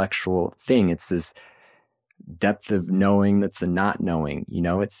non-intellectual thing. It's this depth of knowing that's a not knowing.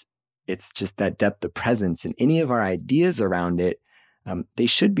 It's just that depth of presence, and any of our ideas around it, they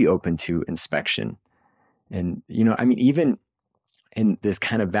should be open to inspection. And, even in this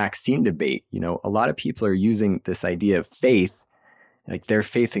kind of vaccine debate, a lot of people are using this idea of faith, like their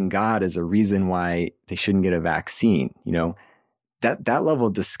faith in God, as a reason why they shouldn't get a vaccine. That level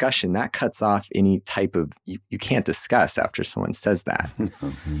of discussion, that cuts off any type of, you can't discuss after someone says that.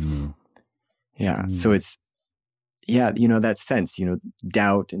 Yeah. So it's, that sense,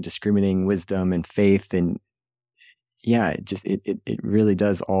 doubt and discriminating wisdom and faith, and it really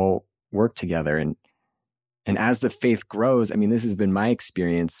does all work together. And as the faith grows, this has been my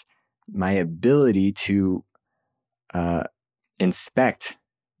experience, my ability to inspect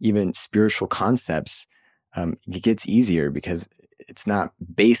even spiritual concepts, it gets easier because it's not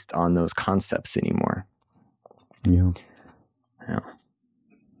based on those concepts anymore. Yeah. Yeah.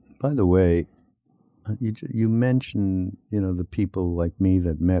 By the way, you mentioned, the people like me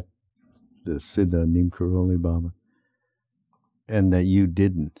that met the Siddha Neem Karoli Baba, and that you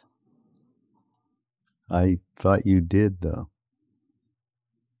didn't. I thought you did, though.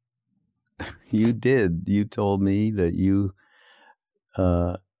 You did. You told me that you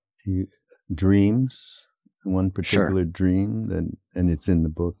dreams, one particular dream, and it's in the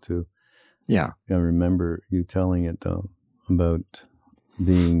book too. Yeah. I remember you telling it, though, about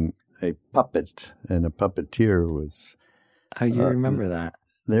being a puppet, and a puppeteer was... Oh, you remember that?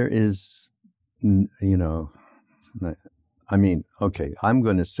 There is, okay, I'm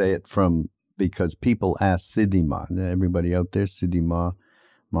going to say it because people ask Siddhima, everybody out there, Siddhima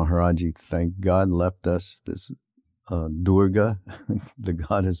Maharaji, thank God, left us this Durga, the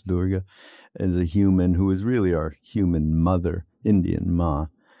goddess Durga, as a human who is really our human mother, Indian Ma,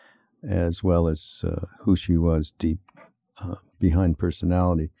 as well as who she was deep behind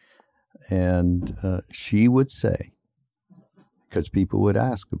personality. And she would say, because people would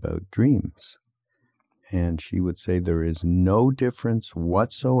ask about dreams, and she would say there is no difference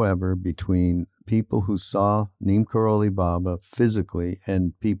whatsoever between people who saw Neem Karoli Baba physically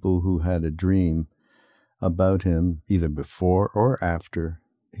and people who had a dream about him either before or after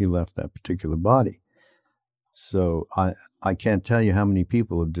he left that particular body. So I can't tell you how many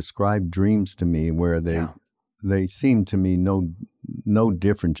people have described dreams to me where they seem to me no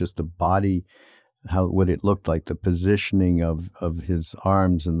different, just the body, what it looked like, the positioning of his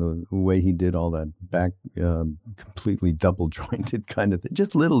arms and the way he did all that back, completely double jointed kind of thing,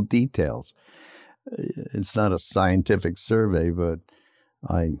 just little details. It's not a scientific survey, but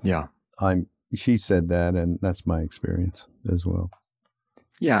she said that, and that's my experience as well.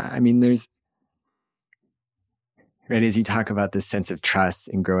 Yeah, I mean, there's, right, as you talk about this sense of trust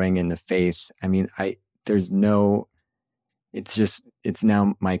and growing in the faith, I mean, it's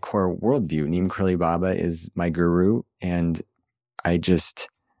now my core worldview. Neem Karoli Baba is my guru, and he just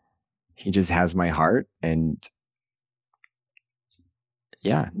has my heart. And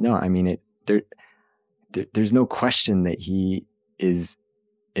yeah, no, I mean, there's no question that he is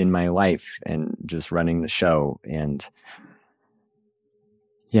in my life and just running the show. And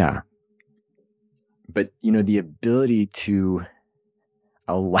yeah, but the ability to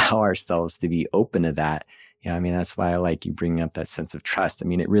allow ourselves to be open to that, I mean, that's why I like you bringing up that sense of trust. I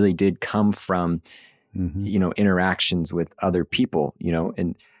mean, it really did come from, interactions with other people,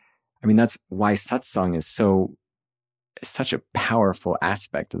 and I mean, that's why satsang is such a powerful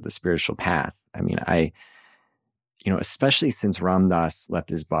aspect of the spiritual path. I mean, especially since Ram Dass left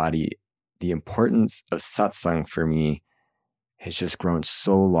his body, the importance of satsang for me has just grown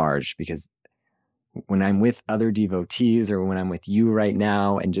so large, because when I'm with other devotees, or when I'm with you right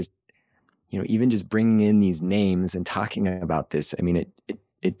now, and just, even just bringing in these names and talking about this, I mean,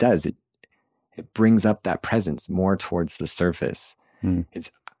 it brings up that presence more towards the surface.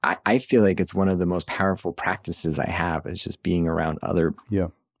 I feel like it's one of the most powerful practices I have, is just being around other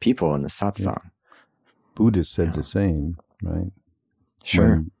people in the satsang. Yeah. Buddha said the same, right?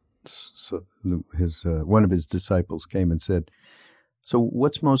 Sure. One of his disciples came and said, so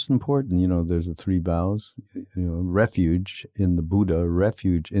what's most important? There's the three vows, refuge in the Buddha,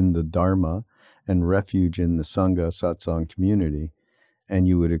 refuge in the Dharma, and refuge in the Sangha satsang community. And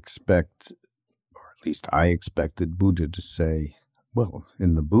you would expect, or at least I expected Buddha to say, well,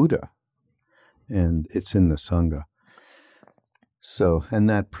 in the Buddha, and it's in the Sangha. So, and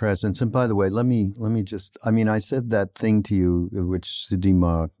that presence, and by the way, let me just, I said that thing to you, which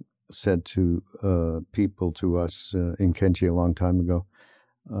Siddhima said to people, to us in Kenchi a long time ago,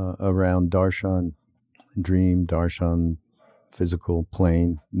 around darshan, dream, darshan, physical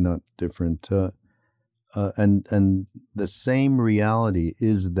plane, not different. And the same reality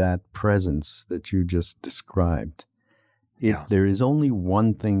is that presence that you just described. There is only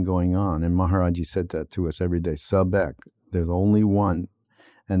one thing going on, and Maharaji said that to us every day, Sabek, there's only one,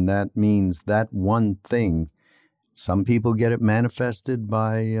 and that means that one thing. Some people get it manifested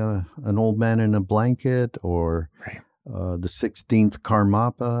by an old man in a blanket, or the 16th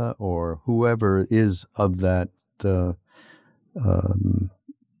Karmapa, or whoever is of that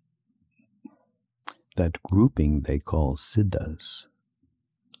that grouping they call siddhas.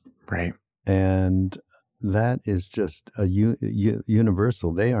 Right. And that is just a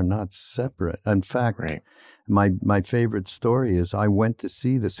universal. They are not separate. In fact, my favorite story is I went to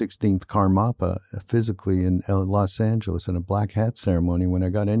see the 16th Karmapa physically in Los Angeles in a black hat ceremony when I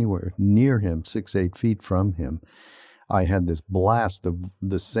got anywhere near him, 6-8 feet from him. I had this blast of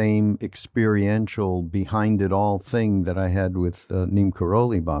the same experiential behind it all thing that I had with Neem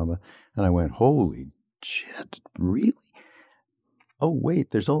Karoli Baba. And I went, holy shit, really? Oh, wait,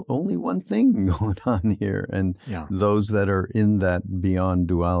 there's only one thing going on here. And those that are in that beyond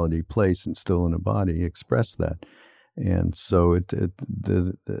duality place and still in a body express that. And so it's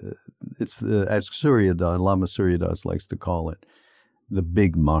as Surya Das, Lama Surya Das likes to call it, the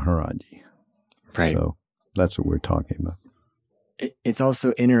big Maharaji. Right. So that's what we're talking about. It's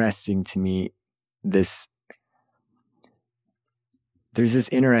also interesting to me, there's this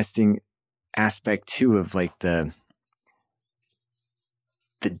interesting aspect too of like the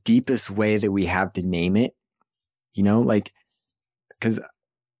deepest way that we have to name it, like, because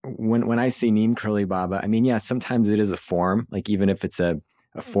when I say Neem Karoli Baba, I mean, sometimes it is a form, like even if it's a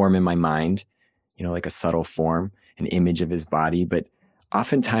form in my mind, like a subtle form, an image of his body, but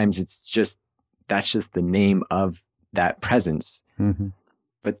oftentimes that's just the name of that presence. Mm-hmm.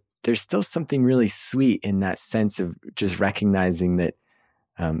 But there's still something really sweet in that sense of just recognizing that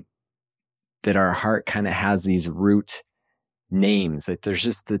that our heart kind of has these root names, that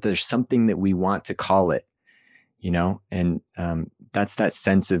there's something that we want to call it, and that's that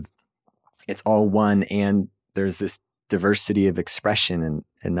sense of it's all one, and there's this diversity of expression,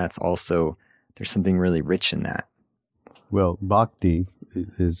 and that's also, there's something really rich in that. Well, bhakti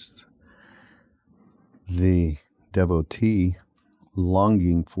is the devotee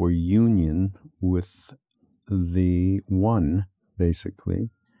longing for union with the one, basically,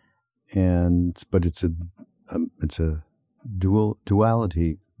 but it's a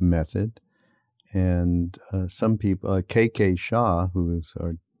duality method, and some people, K.K. Shah, who is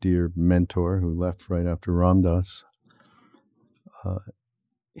our dear mentor who left right after Ram Dass,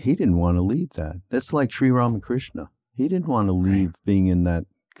 he didn't want to leave that. That's like Sri Ramakrishna. He didn't want to leave being in that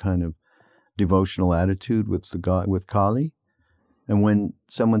kind of devotional attitude with the God, with Kali. And when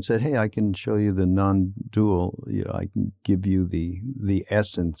someone said, "Hey, I can show you the non-dual, I can give you the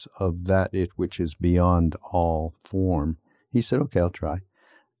essence of that which is beyond all form," he said, "Okay, I'll try."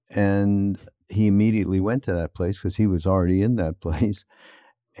 And he immediately went to that place because he was already in that place.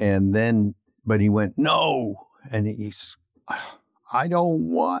 And then, but he went, "No," and I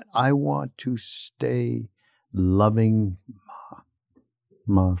want to stay loving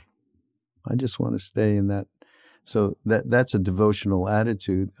Ma. I just want to stay in that. So that's a devotional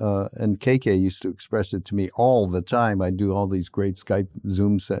attitude. And KK used to express it to me all the time. I do all these great Skype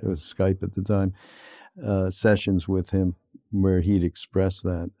at the time, sessions with him where he'd express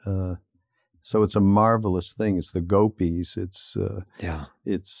that. So it's a marvelous thing. It's the gopis. It's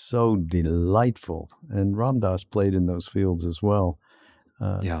so delightful. And Ram Dass played in those fields as well.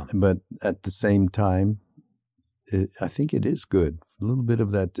 But at the same time, I think it is good. A little bit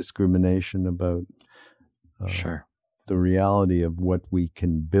of that discrimination about the reality of what we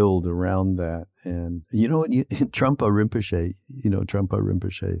can build around that. And you know what? Trungpa Rinpoche,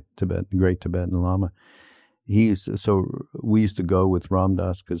 great Tibetan Lama. We used to go with Ram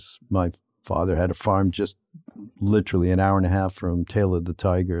Dass because my father had a farm just literally an hour and a half from Tail of the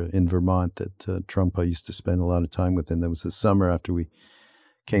Tiger in Vermont that Trungpa used to spend a lot of time with. And there was the summer after we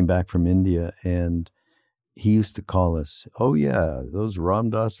came back from India, and he used to call us, "Oh yeah, those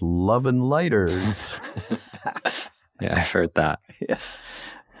Ram Dass loving lighters." Yeah, I've heard that. Yeah.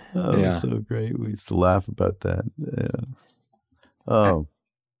 Oh, it was so great. We used to laugh about that. Yeah. Oh.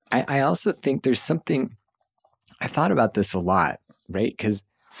 I also think there's something, I thought about this a lot, right? Because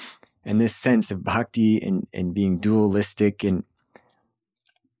in this sense of bhakti and being dualistic, and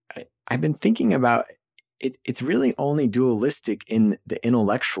I've been thinking about it's really only dualistic in the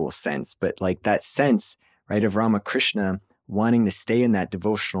intellectual sense, but like that sense, right, of Ramakrishna wanting to stay in that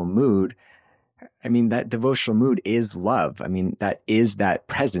devotional mood. I mean, that devotional mood is love. I mean, that is that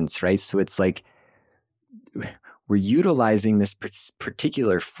presence, right? So it's like we're utilizing this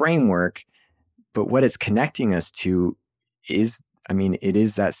particular framework, but what it's connecting us to is, I mean, it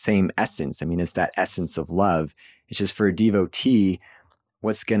is that same essence. I mean, it's that essence of love. It's just for a devotee,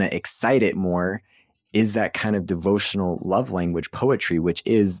 what's going to excite it more is that kind of devotional love language poetry, which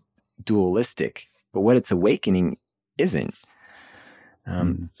is dualistic. But what it's awakening isn't.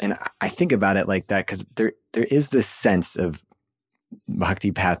 And I think about it like that because there is this sense of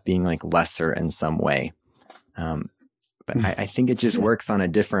bhakti path being like lesser in some way. But I think it just works on a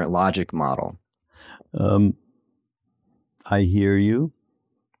different logic model. I hear you.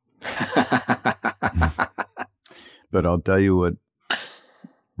 But I'll tell you what,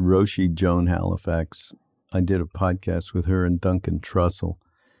 Roshi Joan Halifax, I did a podcast with her and Duncan Trussell.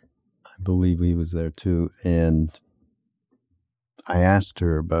 I believe he was there too. And I asked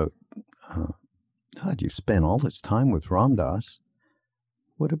her about God, you've spent all this time with Ram Dass.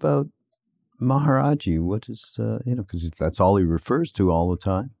 What about Maharaji? What is, because that's all he refers to all the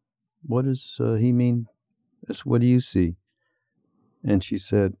time. What does he mean? What do you see? And she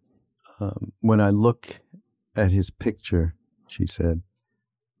said, when I look at his picture, she said,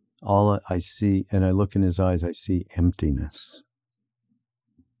 all I see, and I look in his eyes, I see emptiness.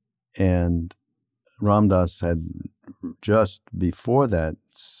 And Ram Dass had just before that,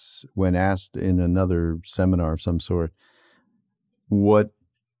 when asked in another seminar of some sort, what,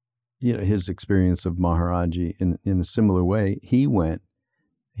 his experience of Maharaji in a similar way, he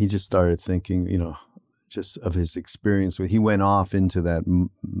just started thinking, just of his experience. He went off into that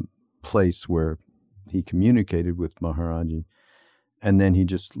place where he communicated with Maharaji. And then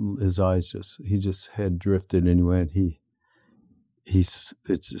his head drifted and he went, it's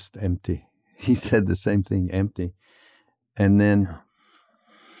just empty. He said the same thing, empty. And then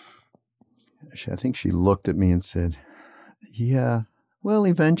I think she looked at me and said, yeah, well,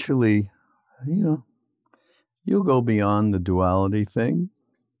 eventually, you'll go beyond the duality thing.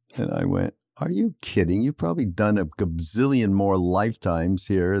 And I went, are you kidding? You've probably done a gazillion more lifetimes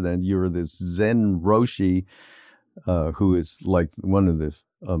here than you're this Zen Roshi, who is like one of the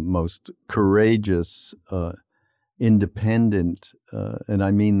most courageous, independent, and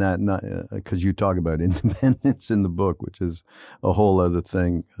I mean that not because you talk about independence in the book, which is a whole other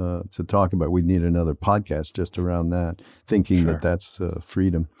thing to talk about. We'd need another podcast just around that, thinking that that's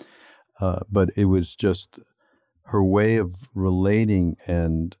freedom. But it was just her way of relating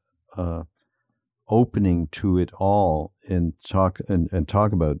and opening to it all, and talk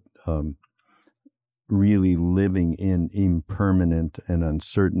about really living in impermanent and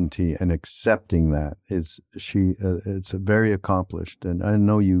uncertainty and accepting that is it's very accomplished. And I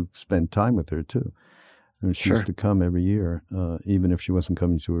know you spent time with her too. And she used to come every year, even if she wasn't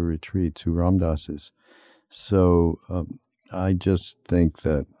coming to a retreat, to Ram Dass's. So I just think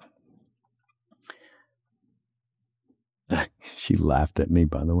that she laughed at me,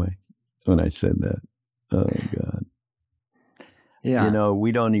 by the way, when I said that. Oh, God. Yeah.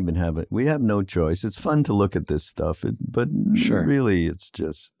 We don't even have it. We have no choice. It's fun to look at this stuff, but really it's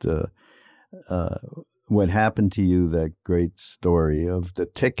just what happened to you, that great story of the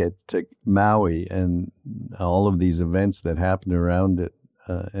ticket to Maui and all of these events that happened around it.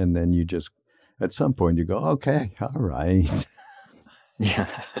 And then you just, at some point you go, okay, all right. Yeah.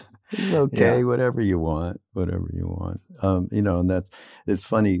 It's okay, whatever you want. And it's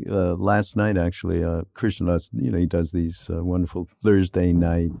funny. Last night, actually, Krishna, he does these wonderful Thursday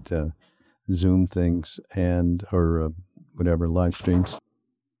night Zoom things or whatever, live streams.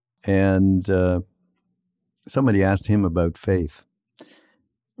 And somebody asked him about faith,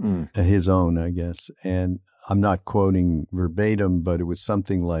 his own, I guess. And I'm not quoting verbatim, but it was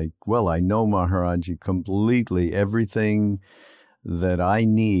something like, well, I know Maharaji completely. Everything that I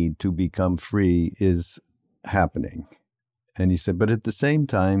need to become free is happening. And he said, but at the same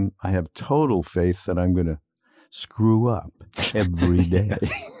time, I have total faith that I'm going to screw up every day.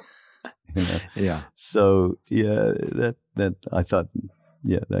 Yeah. So, that I thought,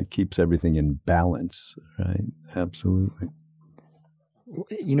 that keeps everything in balance, right? Absolutely.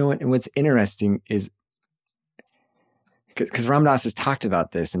 And what's interesting is, because Ram Dass has talked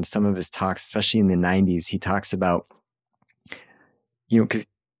about this in some of his talks, especially in the 90s, he talks about, because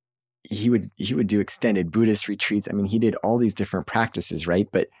he would do extended Buddhist retreats. I mean, he did all these different practices, right?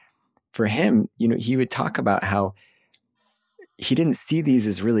 But for him, he would talk about how he didn't see these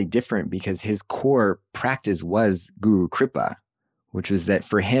as really different because his core practice was Guru Kripa, which was that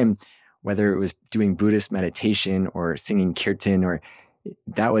for him, whether it was doing Buddhist meditation or singing kirtan,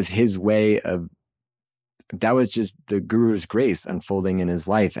 that was his way of, that was just the Guru's grace unfolding in his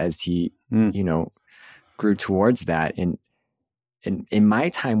life as he, grew towards that. And in my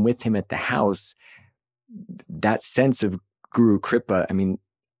time with him at the house, that sense of Guru Kripa, I mean,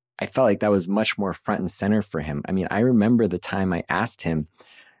 I felt like that was much more front and center for him. I mean, I remember the time I asked him,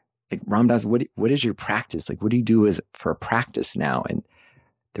 like, Ram Dass, what is your practice? Like, what do you do for a practice now? And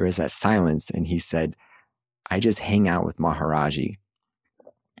there was that silence. And he said, I just hang out with Maharaji.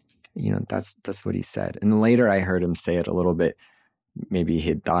 That's what he said. And later I heard him say it a little bit. Maybe he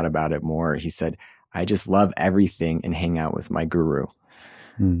had thought about it more. He said, I just love everything and hang out with my guru.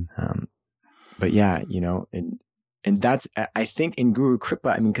 But yeah, and that's, I think in Guru Kripa,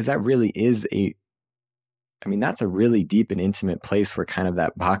 I mean, because that really is that's a really deep and intimate place where kind of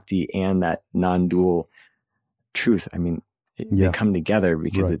that bhakti and that non-dual truth, I mean, they come together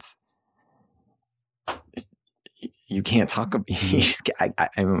because you can't talk about,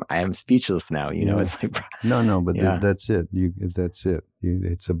 I am speechless now, it's like, no, but that's it. That's it.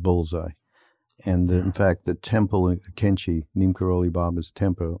 It's a bullseye. And in fact, the temple, Kenchi, Neem Karoli Baba's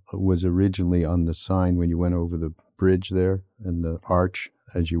temple, was originally on the sign when you went over the bridge there and the arch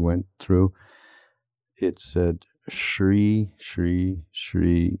as you went through. It said, Shri, Shri,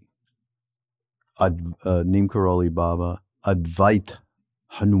 Shri, Neem Karoli Baba, Advait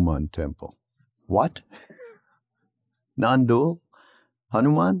Hanuman Temple. What? Non-dual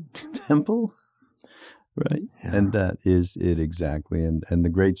Hanuman Temple? Right? Yeah. And that is it exactly. And the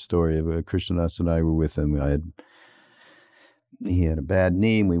great story of Krishnadas and I were with him. He had a bad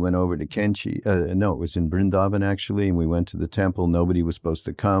knee, and we went over to Kenchi. No, it was in Vrindavan, actually, and we went to the temple. Nobody was supposed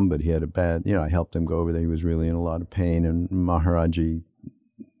to come, but he had a bad, I helped him go over there. He was really in a lot of pain, and Maharaji,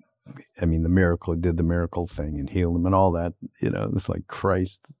 the miracle, did the miracle thing and healed him and all that. It's like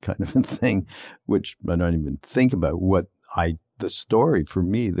Christ kind of a thing, which I don't even think about the story for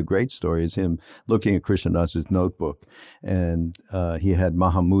me, the great story is him looking at Krishnadas's notebook, and he had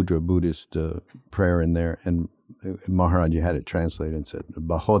Mahamudra Buddhist prayer in there, and Maharaji had it translated and said,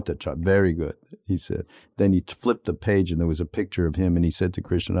 Bahotacha, very good, he said. Then he flipped the page and there was a picture of him, and he said to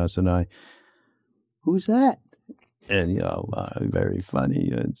Krishnadas and I, who's that? And, very funny,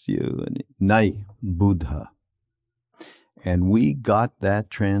 it's you. And Nai, Buddha. And we got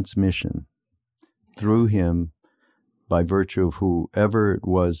that transmission through him by virtue of whoever it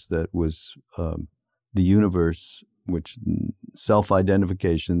was that was the universe, which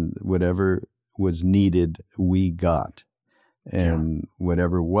self-identification, whatever was needed, we got. And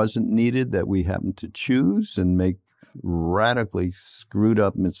whatever wasn't needed that we happened to choose and make radically screwed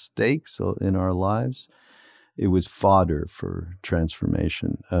up mistakes in our lives, it was fodder for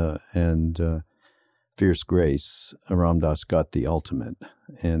transformation. And Fierce Grace, Ram Dass got the ultimate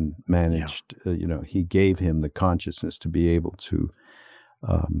and managed, he gave him the consciousness to be able to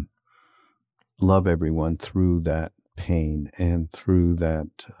love everyone through that pain and through that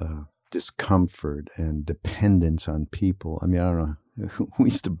discomfort and dependence on people. I don't know. We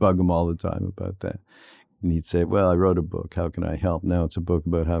used to bug him all the time about that. And he'd say, well, I wrote a book. How can I help? Now it's a book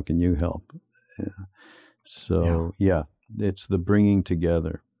about how can you help? Yeah. So, it's the bringing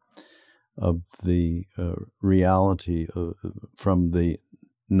together of the reality from the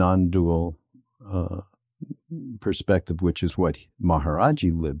non-dual perspective, which is what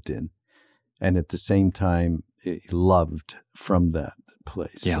Maharaji lived in, and at the same time loved from that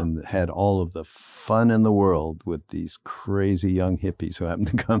place and had all of the fun in the world with these crazy young hippies who happened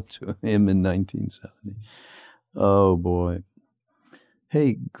to come to him in 1970. Oh, boy.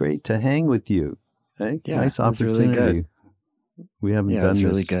 Hey, great to hang with you. Hey, nice opportunity. Really good. We haven't done this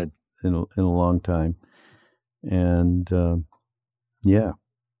really good. In a long time. And,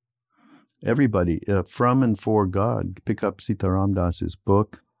 everybody, from and for God, pick up Sitaram Dass's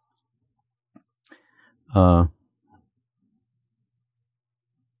book. I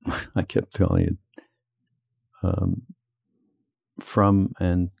kept telling it, from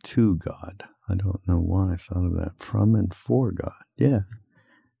and to God. I don't know why I thought of that. From and for God. Yeah.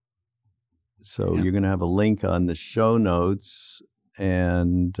 So you're going to have a link on the show notes,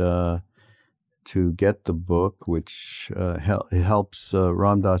 and to get the book, which helps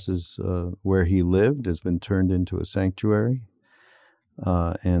Ram Dass's where he lived, has been turned into a sanctuary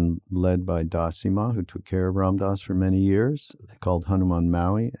and led by Dasima, who took care of Ram Dass for many years, called Hanuman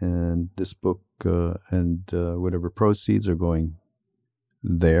Maui. And this book and whatever proceeds are going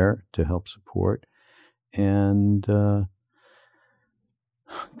there to help support. And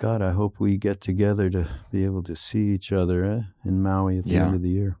God, I hope we get together to be able to see each other in Maui at the end of the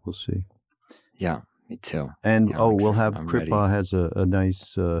year. We'll see. Yeah, me too. And we'll have Kripa has a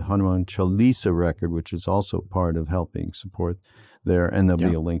nice Hanuman Chalisa record, which is also part of helping support there, and there'll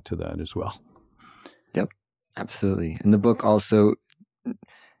be a link to that as well. Yep, absolutely. And the book also,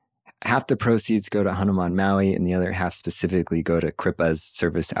 half the proceeds go to Hanuman Maui, and the other half specifically go to Kripa's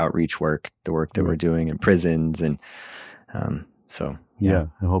service outreach work, the work that we're doing in prisons, and so. Yeah,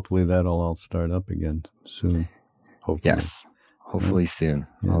 and hopefully that'll all start up again soon. Hopefully. Yes, hopefully soon.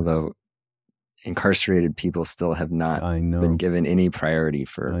 Yeah. Although incarcerated people still have not been given any priority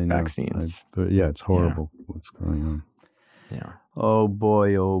for vaccines. But it's horrible what's going on. Yeah. Oh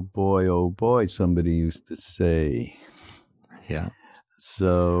boy, oh boy, oh boy, somebody used to say. Yeah.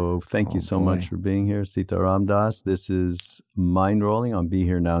 So thank you so much for being here, Sitaram Das. This is Mind Rolling on Be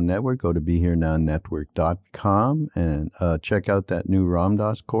Here Now Network. Go to BeHereNowNetwork.com and check out that new Ram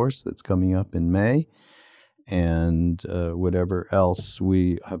Dass course that's coming up in May. And whatever else.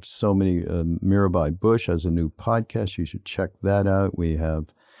 We have so many. Mirabai Bush has a new podcast. You should check that out. We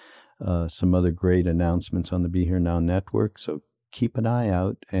have some other great announcements on the Be Here Now Network. So keep an eye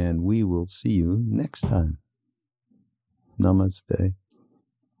out, and we will see you next time. Namaste.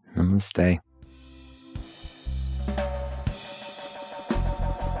 Namaste.